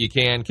them out, you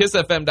can.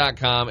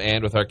 KissFM.com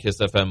and with our Kiss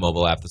FM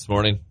mobile app this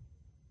morning.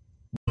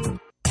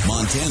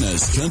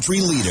 Montana's country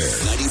leader,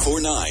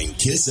 94.9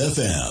 Kiss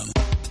FM.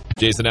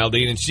 Jason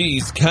Aldean and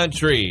She's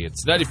Country.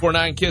 It's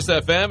 94.9 Kiss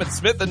FM. It's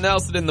Smith and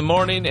Nelson in the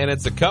morning, and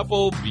it's a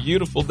couple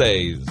beautiful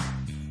days.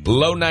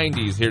 Low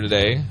 90s here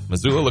today.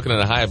 Missoula looking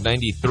at a high of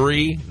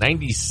 93,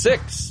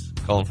 96.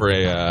 Calling for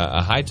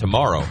a high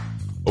tomorrow.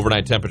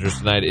 Overnight temperatures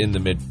tonight in the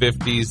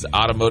mid-50s.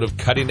 Automotive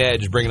Cutting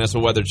Edge bringing us a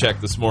weather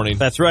check this morning.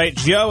 That's right.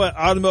 Joe at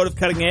Automotive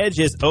Cutting Edge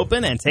is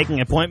open and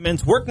taking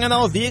appointments, working on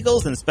all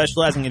vehicles and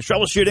specializing in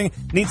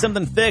troubleshooting. Need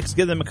something fixed?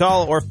 Give them a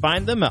call or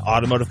find them at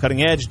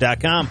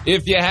automotivecuttingedge.com.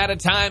 If you had a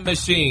time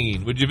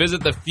machine, would you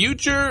visit the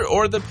future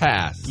or the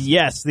past?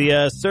 Yes.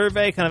 The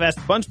survey kind of asked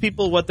a bunch of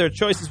people what their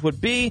choices would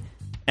be,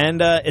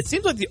 and it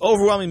seems like the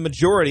overwhelming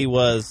majority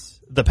was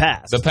the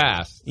past. The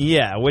past.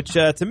 Yeah, which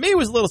to me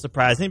was a little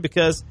surprising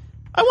because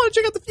I want to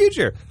check out the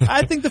future.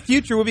 I think the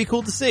future would be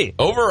cool to see.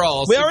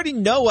 Overall, we already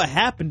know what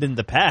happened in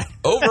the past.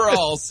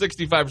 Overall,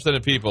 65%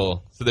 of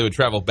people said they would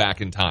travel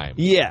back in time.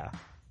 Yeah.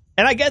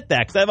 And I get that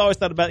because I've always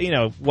thought about,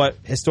 what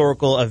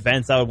historical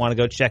events I would want to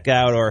go check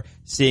out or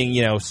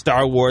seeing,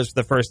 Star Wars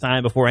for the first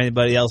time before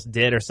anybody else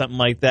did or something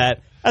like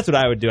that. That's what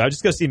I would do. I would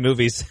just go see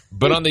movies.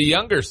 But on the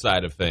younger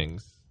side of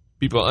things,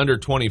 people under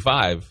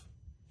 25,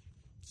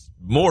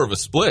 more of a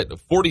split of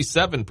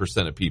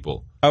 47% of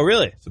people. Oh,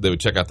 really? So they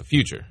would check out the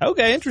future.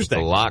 Okay, interesting.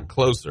 It's a lot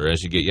closer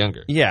as you get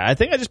younger. Yeah, I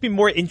think I'd just be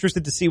more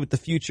interested to see what the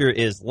future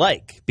is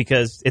like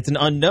because it's an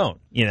unknown,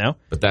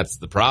 But that's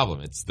the problem.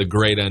 It's the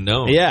great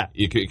unknown. Yeah.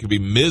 It could be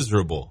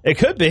miserable. It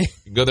could be. You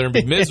can go there and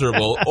be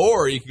miserable,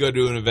 or you could go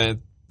to an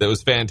event that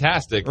was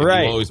fantastic and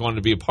you always wanted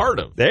to be a part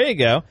of. There you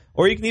go.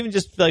 Or you can even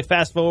just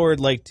fast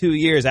forward 2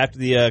 years after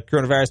the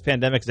coronavirus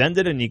pandemic's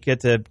ended and you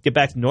get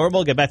back to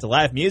normal, get back to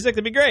live music.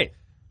 That'd be great.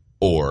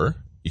 Or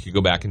you could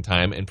go back in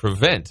time and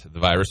prevent the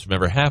virus from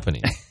ever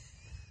happening.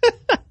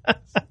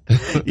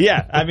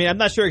 Yeah, I mean, I'm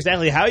not sure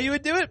exactly how you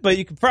would do it, but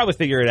you could probably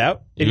figure it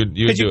out. Because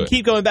you can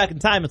keep going back in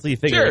time until you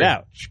figure it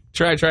out.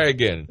 Try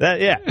again.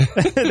 Yeah,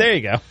 there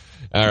you go.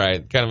 All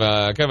right, kind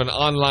of an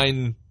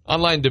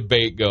online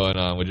debate going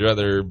on. Would you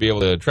rather be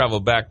able to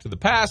travel back to the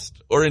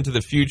past or into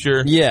the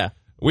future? Yeah.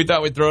 We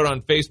thought we'd throw it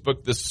on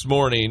Facebook this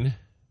morning,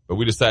 but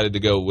we decided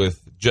to go with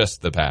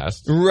just the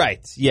past.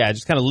 Right. Yeah,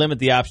 just kind of limit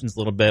the options a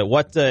little bit.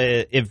 What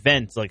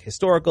event,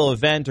 historical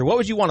event, or what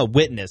would you want to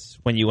witness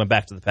when you went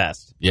back to the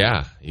past?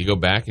 Yeah, you go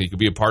back and you could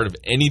be a part of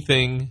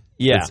anything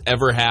that's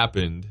ever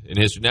happened in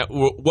history. Now,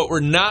 what we're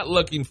not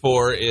looking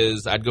for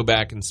is I'd go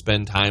back and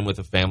spend time with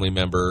a family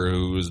member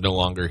who is no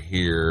longer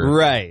here.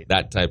 Right.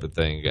 That type of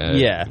thing.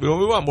 Yeah. We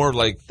want more of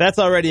That's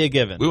already a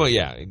given.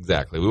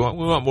 Exactly. We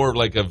want more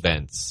of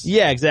events.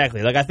 Yeah,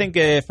 exactly. I think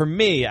for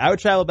me, I would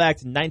travel back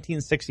to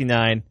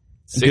 1969.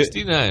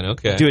 69,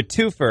 okay. Do a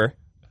twofer.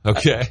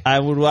 Okay. I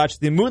would watch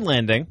the moon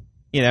landing,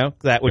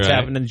 which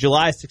happened in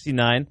July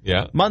 69.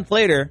 Yeah. A month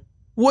later,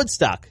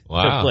 Woodstock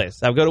took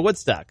place. I would go to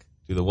Woodstock.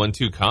 Do the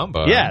 1-2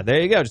 combo. Yeah,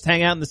 there you go. Just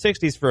hang out in the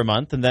 60s for a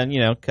month and then,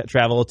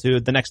 travel to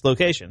the next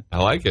location.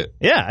 I like it.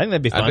 Yeah, I think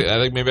that'd be fun. I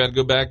think maybe I'd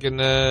go back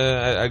and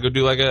I'd go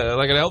do an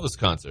Elvis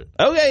concert.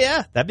 Okay,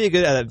 yeah. That'd be a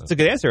good that's a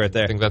good answer right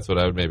there. I think that's what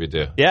I would maybe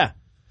do. Yeah.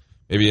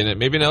 Maybe an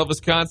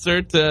Elvis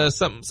concert,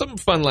 something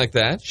fun like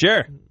that.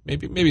 Sure.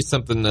 Maybe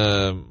something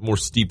more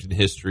steeped in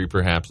history,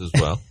 perhaps, as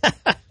well.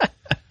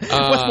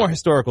 What's more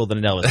historical than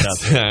an Elvis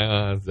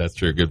concert? That's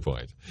true. Good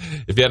point.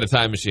 If you had a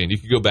time machine, you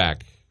could go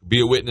back,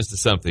 be a witness to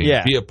something,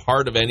 be a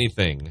part of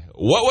anything.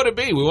 What would it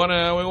be? We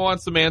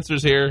want some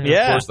answers here.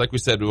 Yeah. Of course, like we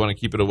said, we want to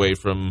keep it away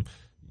from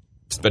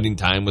spending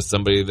time with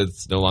somebody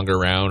that's no longer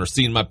around or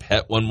seeing my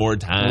pet one more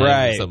time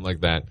or something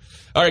like that.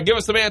 All right, give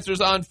us some answers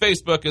on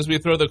Facebook as we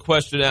throw the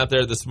question out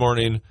there this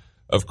morning.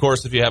 Of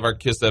course, if you have our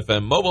Kiss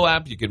FM mobile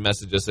app, you can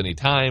message us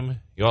anytime.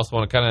 You also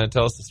want to kind of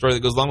tell us the story that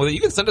goes along with it.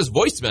 You can send us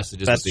voice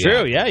messages. That's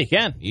true. Yeah, you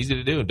can. Easy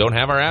to do. Don't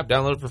have our app?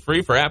 Download it for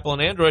free for Apple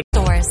and Android.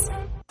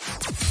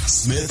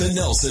 Smith and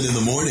Nelson in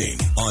the morning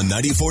on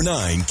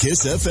 94.9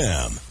 Kiss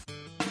FM.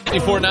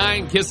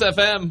 94.9 Kiss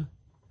FM.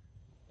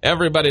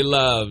 Everybody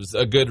loves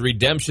a good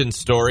redemption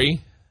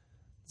story.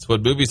 It's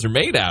what movies are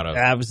made out of.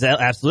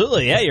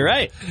 Absolutely. Yeah, you're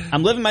right.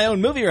 I'm living my own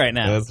movie right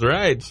now. That's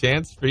right.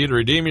 Chance for you to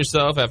redeem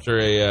yourself after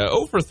a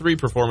 0-for-3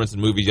 performance in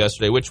movies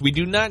yesterday, which we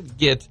do not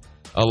get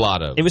a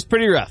lot of. It was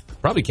pretty rough.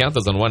 Probably count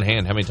those on one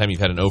hand how many times you've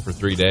had an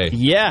 0-for-3 day.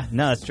 Yeah,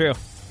 no, that's true.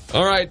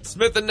 All right,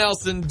 Smith and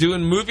Nelson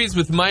doing Movies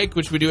with Mike,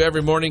 which we do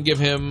every morning. Give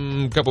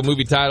him a couple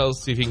movie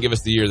titles, see if he can give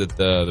us the year that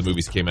the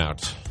movies came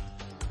out.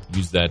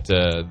 Use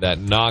that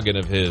noggin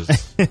of his,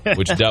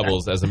 which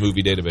doubles as a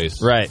movie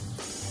database. Right.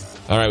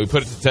 All right, we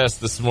put it to test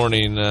this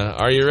morning.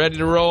 Are you ready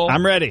to roll?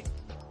 I'm ready.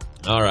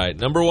 All right,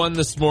 number one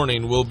this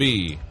morning will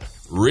be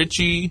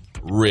Richie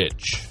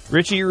Rich.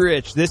 Richie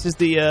Rich. This is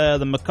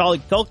the Macaulay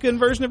Culkin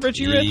version of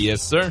Richie Rich?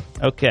 Yes, sir.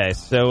 Okay,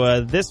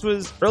 so this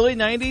was early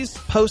 90s,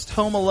 post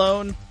Home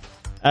Alone.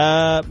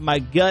 My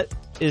gut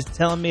is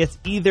telling me it's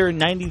either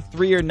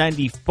 93 or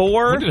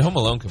 94. When did Home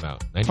Alone come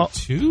out?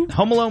 92?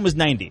 Home Alone was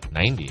 90.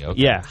 90,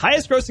 okay. Yeah,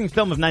 highest grossing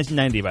film of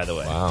 1990, by the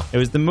way. Wow. It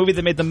was the movie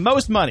that made the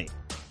most money.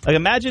 Like,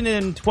 imagine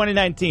in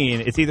 2019,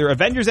 it's either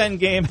Avengers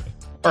Endgame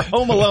or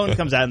Home Alone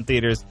comes out in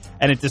theaters,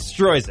 and it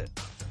destroys it.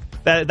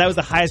 That was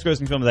the highest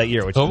grossing film of that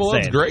year, which Home is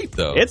insane. Alone's great,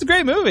 though. It's a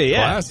great movie,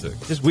 yeah. Classic.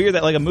 It's just weird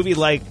that like a movie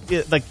like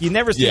you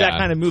never see that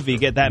kind of movie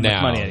get that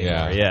much money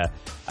anymore. Yeah.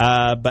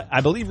 But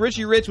I believe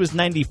Richie Rich was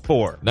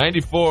 94.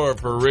 94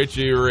 for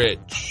Richie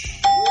Rich.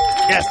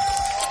 Yes.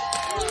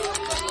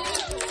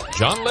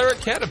 John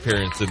Larroquette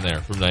appearance in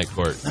there from Night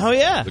Court. Oh,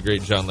 yeah. The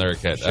great John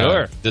Larroquette.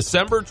 Sure.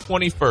 December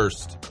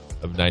 21st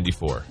of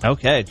 94.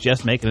 Okay,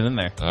 just making it in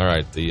there. All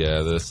right,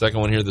 the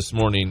second one here this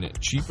morning,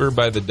 Cheaper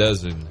by the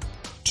Dozen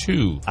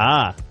 2.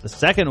 Ah, the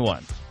second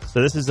one.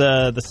 So this is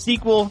the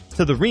sequel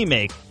to the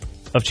remake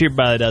of Cheaper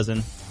by the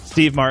Dozen.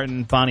 Steve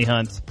Martin, Bonnie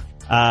Hunt.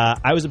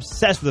 I was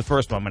obsessed with the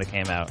first one when it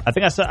came out. I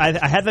think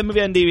I had that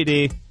movie on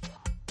DVD.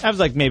 I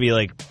was maybe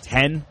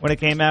 10 when it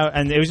came out,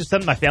 and it was just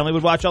something my family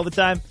would watch all the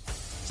time.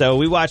 So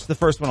we watched the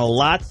first one a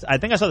lot. I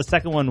think I saw the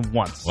second one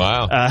once.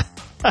 Wow.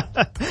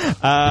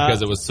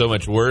 Because it was so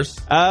much worse?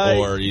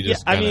 Or you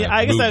just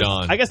moved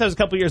on? I guess I was a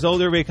couple years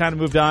older. We kind of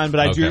moved on, but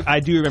I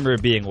do remember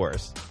it being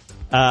worse.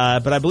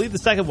 But I believe the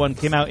second one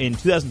came out in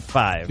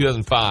 2005.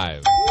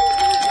 2005.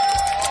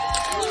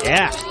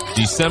 Yeah.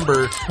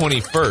 December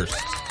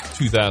 21st,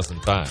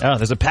 2005. Oh,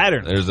 there's a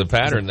pattern. There's a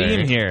pattern there.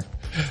 Theme here.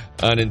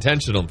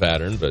 Unintentional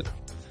pattern, but...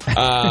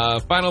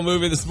 final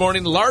movie this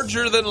morning,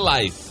 Larger Than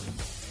Life.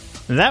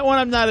 That one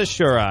I'm not as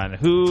sure on.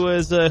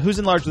 Who's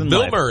in Larger Than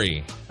Life? Bill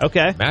Murray.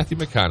 Okay. Matthew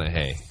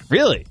McConaughey.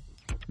 Really?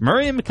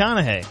 Murray and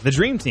McConaughey. The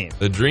Dream Team.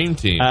 The Dream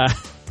Team.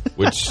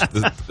 Which,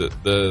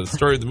 the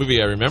story of the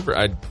movie, I remember...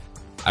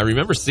 I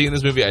remember seeing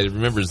this movie. I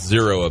remember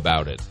zero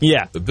about it.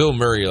 Yeah. But Bill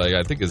Murray,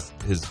 I think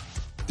his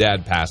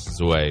dad passes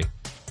away,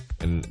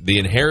 and the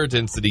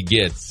inheritance that he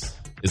gets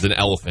is an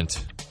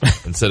elephant.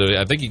 Instead of,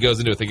 I think he goes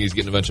into it thinking he's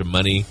getting a bunch of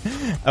money.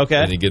 Okay.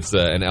 And he gets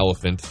an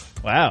elephant.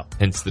 Wow.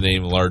 Hence the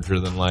name Larger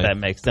Than Life. That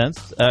makes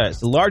sense. All right.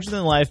 So Larger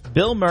Than Life,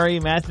 Bill Murray,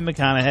 Matthew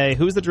McConaughey.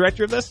 Who's the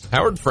director of this?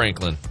 Howard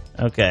Franklin.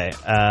 Okay.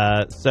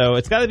 So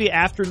it's got to be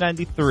after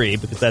 93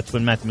 because that's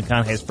when Matthew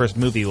McConaughey's first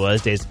movie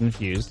was, Dazed and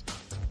Confused.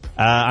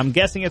 I'm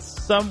guessing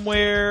it's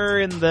somewhere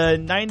in the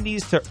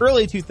 90s to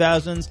early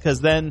 2000s because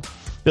then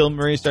Bill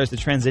Murray starts to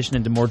transition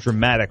into more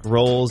dramatic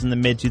roles in the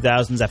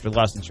mid-2000s after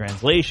Lost in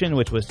Translation,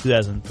 which was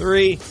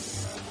 2003.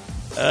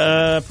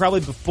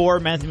 Probably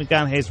before Matthew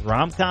McConaughey's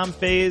rom-com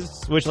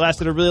phase, which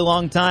lasted a really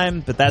long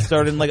time, but that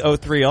started in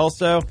 03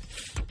 also.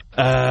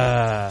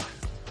 Larger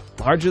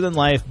Than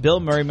Life, Bill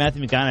Murray,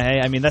 Matthew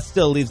McConaughey. I mean, that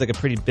still leaves a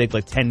pretty big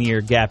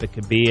 10-year gap it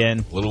could be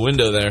in. Little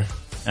window there.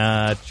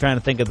 Trying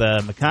to think of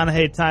the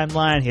McConaughey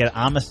timeline. He had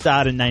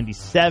Amistad in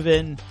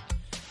 97.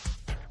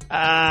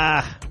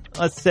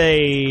 Let's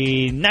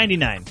say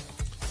 99.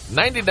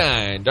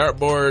 99.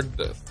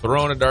 Dartboard,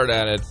 throwing a dart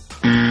at it.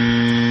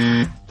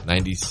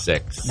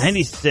 96.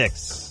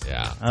 96.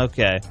 Yeah.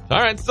 Okay. All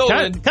right, still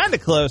kind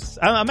of close.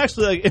 I'm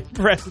actually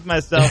impressed with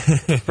myself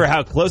for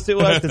how close it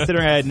was,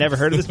 considering I had never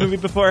heard of this movie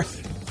before.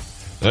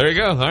 There you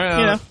go. All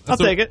right. I'll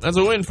take it. That's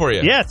a win for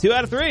you. Yeah, 2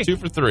 out of 3. 2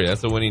 for 3.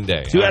 That's a winning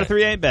day. 2 out of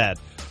 3 ain't bad.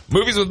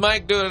 Movies with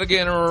Mike, doing it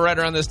again right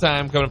around this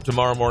time. Coming up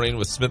tomorrow morning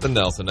with Smith and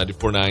Nelson,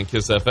 94.9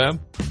 KISS FM.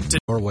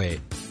 Or wait.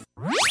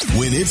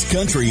 When it's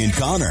country and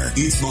Connor,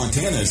 it's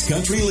Montana's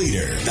country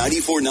leader,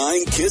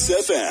 94.9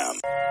 KISS FM.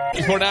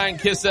 94.9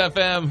 KISS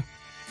FM.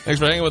 Thanks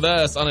for hanging with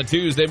us on a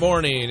Tuesday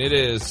morning. It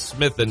is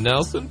Smith and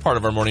Nelson, part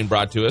of our morning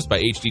brought to us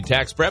by HD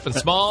Tax Prep and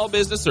Small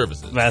Business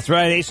Services. That's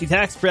right, HD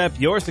Tax Prep.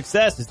 Your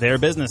success is their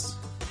business.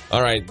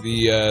 All right,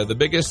 the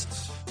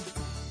biggest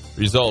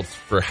results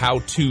for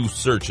how-to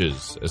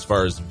searches as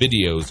far as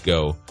videos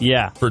go.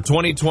 Yeah. For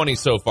 2020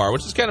 so far,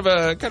 which is kind of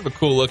a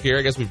cool look here.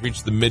 I guess we've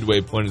reached the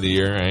midway point of the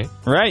year, right?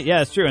 Right,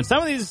 yeah, it's true. And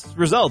some of these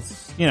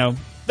results,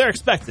 they're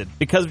expected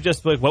because of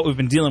just what we've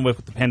been dealing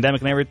with the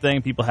pandemic and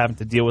everything. People having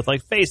to deal with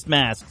face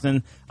masks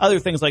and other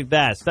things like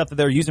that, stuff that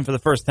they're using for the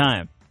first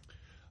time.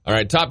 All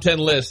right, top 10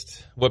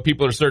 list, what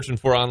people are searching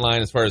for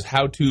online as far as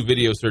how-to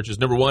video searches.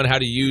 Number 1, how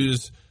to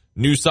use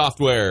New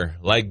software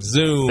like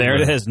Zoom.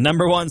 There it is.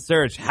 Number one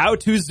search, how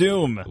to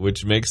Zoom.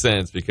 Which makes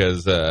sense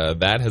because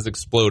that has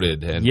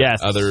exploded, and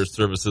other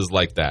services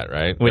like that,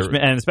 right?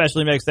 And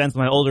especially makes sense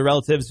with my older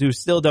relatives who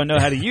still don't know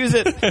how to use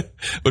it.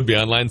 Would be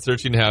online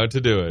searching how to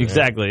do it.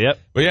 Exactly, right? Yep.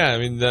 But yeah, I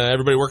mean,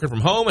 everybody working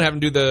from home and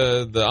having to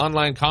do the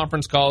online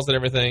conference calls and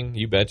everything,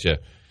 you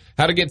betcha.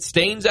 How to get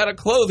stains out of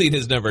clothing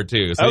is number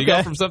 2. So you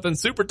go from something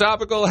super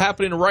topical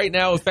happening right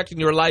now, affecting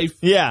your life.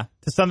 Yeah,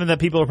 to something that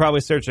people are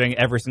probably searching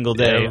every single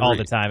day, all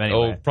the time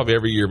anyway. Probably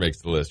every year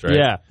makes the list, right?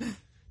 Yeah.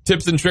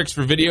 Tips and tricks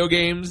for video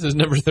games is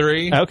number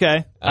 3.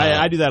 Okay.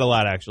 I do that a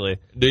lot, actually.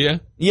 Do you?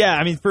 Yeah,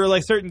 I mean, for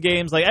like certain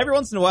games, like every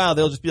once in a while,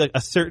 there'll just be like a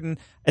certain,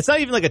 it's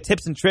not even like a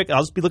tips and trick.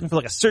 I'll just be looking for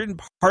like a certain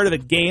part of a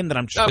game that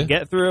I'm trying to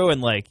get through.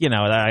 And like,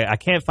 I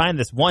can't find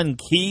this one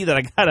key that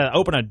I got to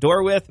open a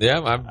door with.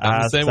 Yeah, I'm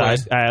the same way.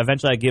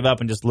 Eventually I give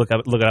up and just look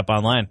it up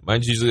online.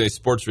 Mine's usually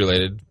sports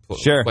related.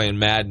 Sure. Playing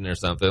Madden or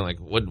something. Like,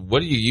 what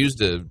do you use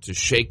to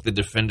shake the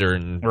defender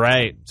and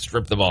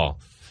strip the ball?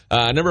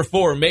 Number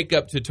 4,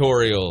 makeup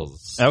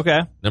tutorials. Okay.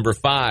 Number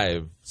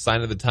 5,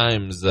 Sign of the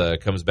Times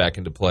comes back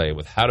into play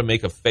with how to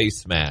make a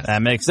face mask.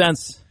 That makes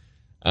sense.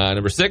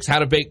 Number 6, how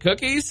to bake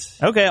cookies.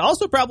 Okay.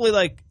 Also probably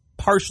like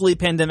partially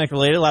pandemic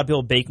related. A lot of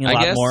people baking a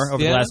lot more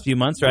over the last few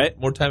months, right?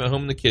 More time at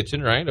home in the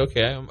kitchen, right?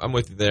 Okay, I'm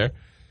with you there.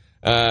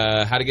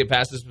 How to get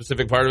past a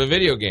specific part of a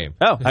video game.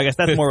 Oh, I guess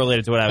that's more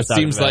related to what I was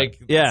talking about.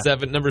 Seems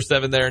like number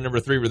 7 there and number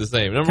 3 were the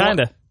same. Number 1,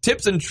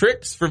 tips and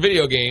tricks for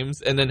video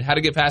games, and then how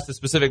to get past a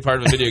specific part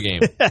of a video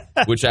game,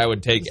 which I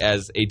would take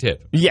as a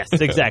tip. Yes,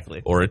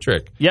 exactly. Or a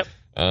trick. Yep.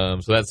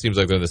 So that seems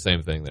like they're the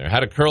same thing there. How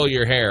to curl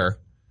your hair.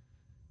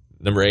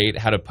 Number 8,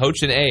 how to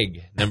poach an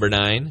egg. Number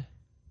 9.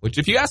 Which,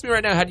 if you ask me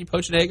right now, how do you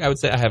poach an egg? I would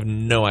say I have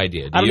no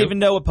idea. I don't even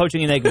know what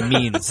poaching an egg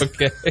means.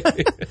 Okay.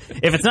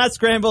 If it's not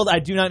scrambled, I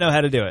do not know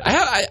how to do it.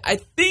 I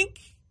think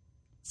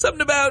something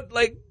about,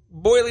 like,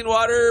 boiling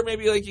water.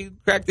 Maybe, like, you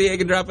crack the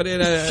egg and drop it in.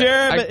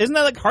 But isn't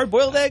that like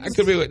hard-boiled eggs? I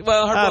could be.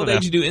 Well, hard-boiled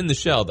eggs you do in the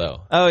shell,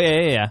 though. Oh,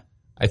 yeah.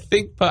 I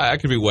think I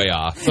could be way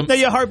off. No,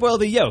 you hard-boil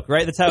the yolk,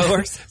 right? That's how it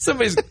works.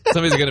 Somebody's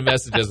going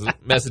to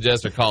message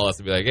us or call us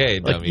and be like, "Hey,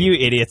 dummy, you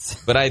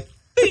idiots!" But I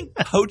think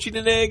poaching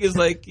an egg is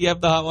like you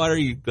have the hot water,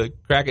 you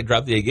crack it,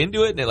 drop the egg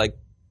into it, and it like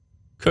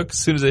cooks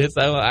as soon as it hits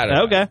that. I don't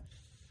know. Okay.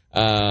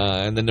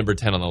 And then number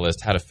 10 on the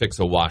list: how to fix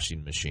a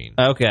washing machine.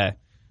 Okay.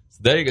 So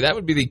there you go. That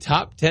would be the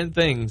top 10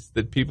 things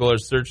that people are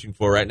searching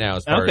for right now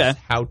as far as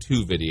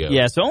how-to videos.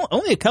 Yeah. So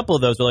only a couple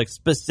of those are like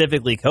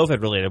specifically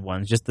COVID-related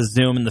ones, just the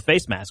Zoom and the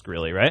face mask,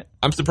 really, right?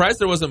 I'm surprised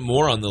there wasn't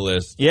more on the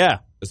list. Yeah.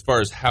 As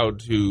far as how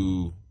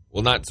to,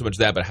 well, not so much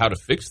that, but how to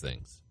fix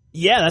things.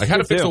 Yeah, that's like how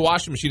to fix a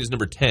washing machine is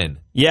number 10.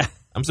 Yeah.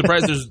 I'm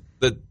surprised there's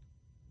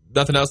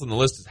nothing else on the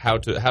list is how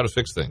to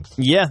fix things.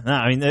 Yeah, no,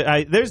 I mean,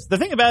 there's the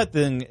thing about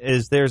it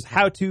is there's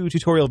how-to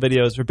tutorial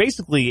videos for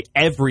basically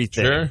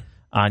everything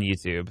on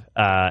YouTube,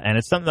 and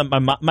it's something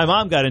that my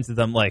mom got into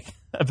them like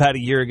about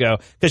a year ago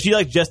because she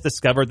like just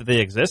discovered that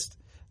they exist.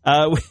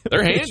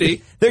 They're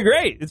handy. They're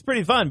great. It's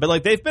pretty fun, but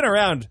like they've been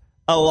around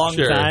a long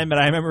time, and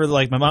I remember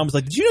like my mom was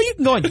like, "Did you know you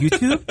can go on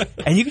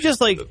YouTube and you can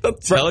just like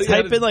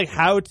type in like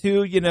how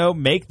to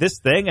make this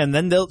thing, and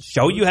then they'll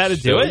show you how to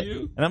do it?"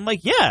 And I'm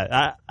like,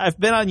 "Yeah, I've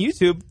been on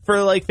YouTube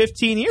for like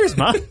 15 years,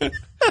 Mom."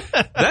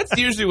 That's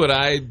usually what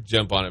I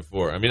jump on it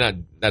for. I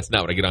mean, that's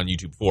not what I get on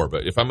YouTube for.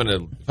 But if I'm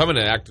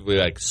gonna actively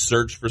like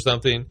search for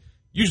something,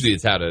 usually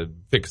it's how to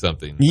fix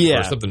something. Yeah,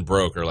 or something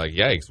broke, or like,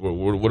 yikes,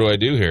 what do I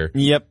do here?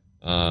 Yep.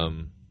 All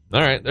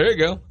right, there you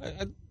go.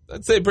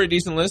 I'd say a pretty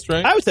decent list,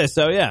 right? I would say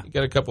so, yeah. You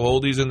got a couple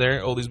oldies in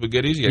there, oldies but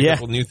goodies. You got a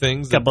couple new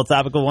things. A couple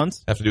topical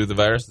ones. Have to do with the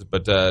virus.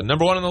 But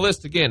number 1 on the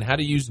list, again, how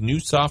to use new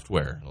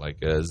software like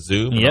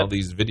Zoom and all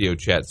these video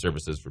chat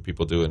services for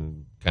people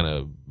doing kind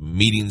of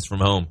meetings from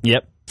home.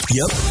 Yep.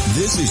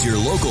 This is your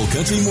local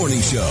country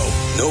morning show.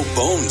 No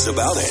bones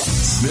about it.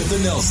 Smith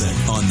and Nelson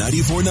on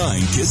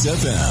 94.9 KISS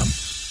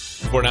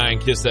FM.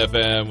 94.9 KISS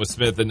FM with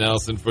Smith and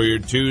Nelson for your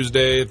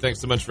Tuesday. Thanks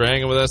so much for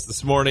hanging with us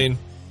this morning.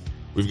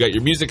 We've got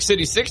your Music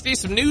City 60,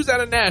 some news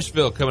out of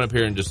Nashville coming up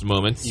here in just a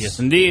moment. Yes,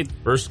 indeed.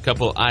 First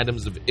couple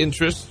items of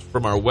interest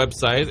from our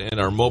website and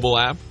our mobile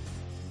app.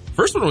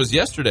 First one was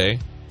yesterday.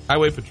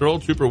 Highway Patrol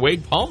Trooper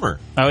Wade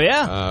Palmer. Oh,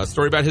 yeah. A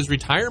story about his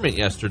retirement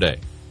yesterday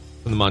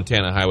from the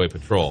Montana Highway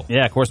Patrol.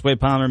 Yeah, of course, Wade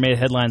Palmer made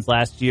headlines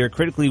last year,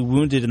 critically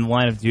wounded in the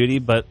line of duty,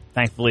 but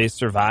thankfully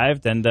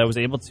survived and was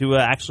able to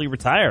actually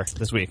retire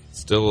this week.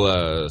 Still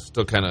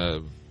kind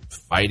of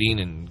fighting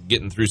and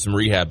getting through some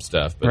rehab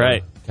stuff.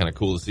 But, kind of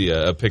cool to see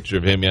a picture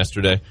of him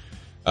yesterday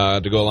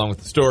to go along with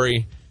the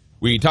story.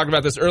 We talked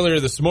about this earlier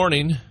this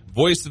morning.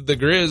 Voice of the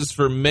Grizz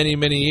for many,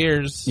 many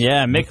years.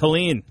 Yeah, Mick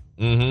Helene.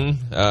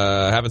 Mm-hmm.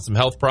 Having some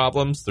health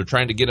problems. They're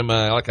trying to get him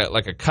like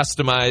a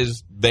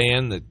customized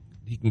van that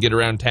he can get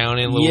around town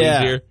in a little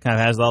easier. Kind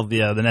of has all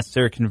the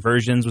necessary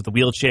conversions with the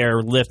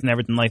wheelchair lift and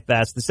everything like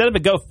that. So they set up a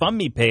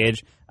GoFundMe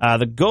page.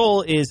 The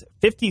goal is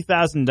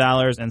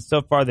 $50,000, and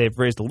so far they've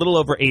raised a little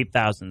over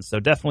 $8,000.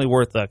 So definitely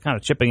worth kind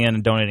of chipping in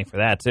and donating for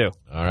that too.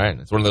 All right,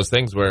 it's one of those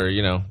things where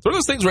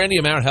any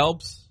amount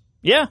helps.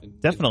 Yeah,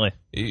 definitely.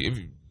 If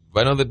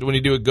I know that when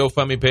you do a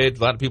GoFundMe page,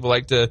 a lot of people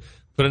like to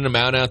put an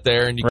amount out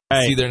there, and you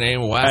can see their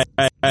name. Wow,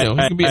 you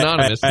can be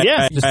anonymous.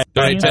 Yeah, just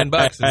donate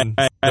 $10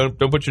 and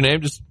don't put your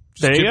name. Just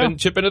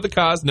chip into the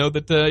cause. Know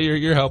that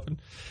you're helping.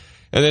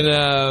 And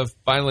then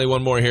finally,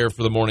 one more here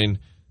for the morning.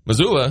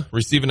 Missoula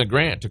receiving a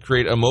grant to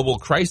create a mobile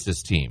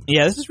crisis team.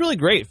 Yeah, this is really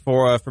great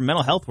for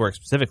mental health work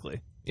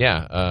specifically.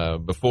 Yeah,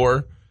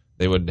 before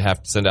they would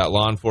have to send out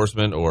law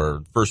enforcement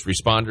or first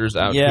responders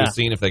out to the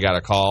scene if they got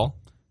a call.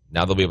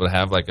 Now they'll be able to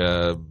have like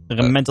a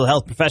mental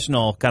health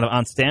professional kind of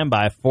on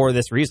standby for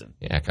this reason.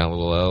 Yeah, kind of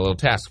a little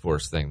task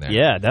force thing there.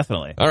 Yeah,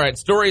 definitely. All right,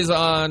 stories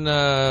on,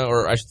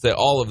 or I should say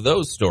all of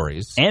those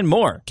stories. And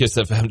more.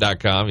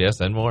 KissFM.com,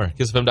 yes, and more.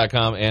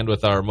 KissFM.com and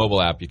with our mobile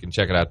app. You can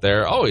check it out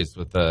there, always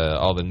with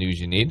all the news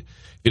you need.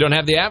 If you don't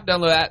have the app,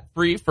 download that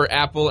free for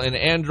Apple and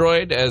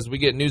Android as we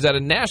get news out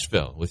of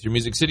Nashville with your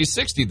Music City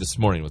 60 this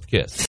morning with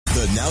Kiss.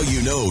 The Now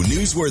You Know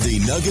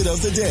newsworthy nugget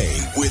of the day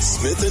with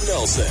Smith and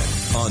Nelson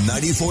on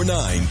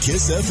 94.9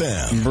 Kiss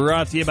FM.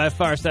 Brought to you by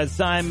Farside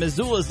Sign,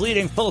 Missoula's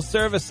leading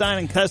full-service sign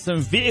and custom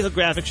vehicle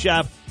graphic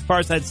shop.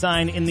 Farside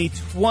Sign in the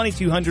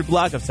 2200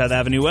 block of South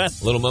Avenue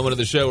West. A little moment of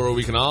the show where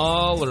we can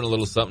all learn a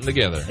little something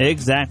together.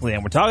 Exactly,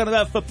 and we're talking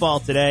about football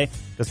today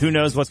because who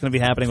knows what's going to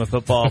be happening with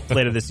football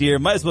later this year.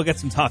 Might as well get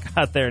some talk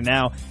out there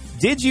now.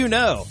 Did you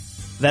know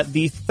that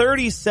the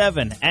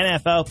 37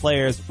 NFL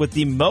players with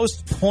the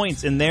most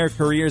points in their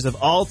careers of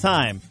all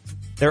time,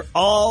 they're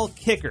all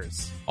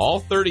kickers? All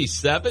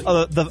 37?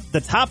 Oh, the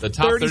top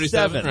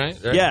 37, right?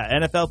 Yeah,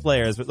 NFL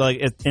players.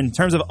 Like in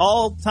terms of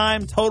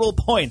all-time total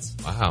points.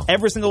 Wow.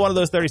 Every single one of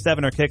those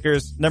 37 are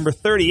kickers. Number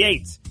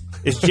 38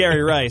 is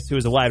Jerry Rice, who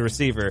is a wide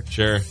receiver.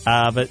 Sure.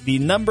 But the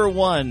number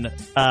one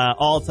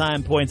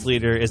all-time points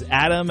leader is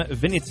Adam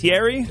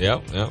Vinatieri.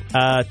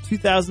 Yep.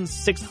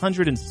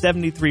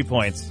 2,673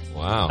 points.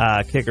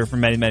 Wow. Kicker for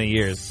many, many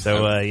years.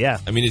 So, yeah.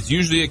 I mean, it's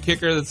usually a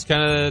kicker that's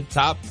kind of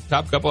top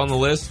couple on the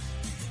list.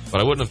 But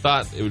I wouldn't have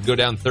thought it would go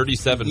down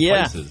 37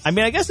 places. I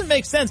mean, I guess it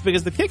makes sense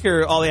because the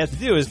kicker, all they have to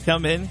do is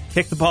come in,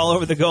 kick the ball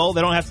over the goal.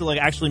 They don't have to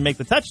actually make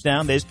the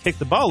touchdown. They just kick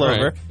the ball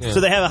over. Yeah. So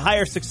they have a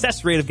higher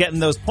success rate of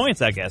getting those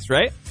points, I guess,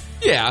 right?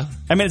 Yeah.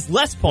 I mean, it's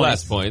less points.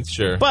 Less points,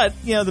 sure. But,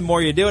 the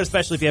more you do it,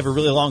 especially if you have a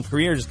really long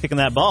career just kicking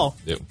that ball.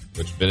 Yeah.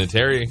 Which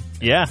Vinatieri,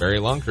 very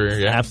long career,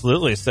 yeah.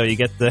 Absolutely. So you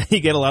get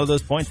a lot of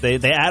those points. They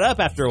add up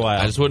after a while.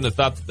 I just wouldn't have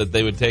thought that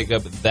they would take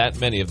up that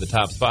many of the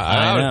top spots.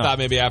 I would have thought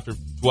maybe after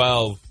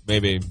 12,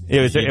 maybe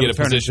you get a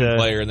position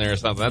player in there or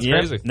something. That's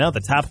crazy. No,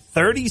 the top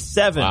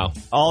 37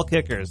 all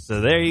kickers.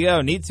 So there you go.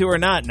 Need to or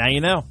not, now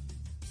you know.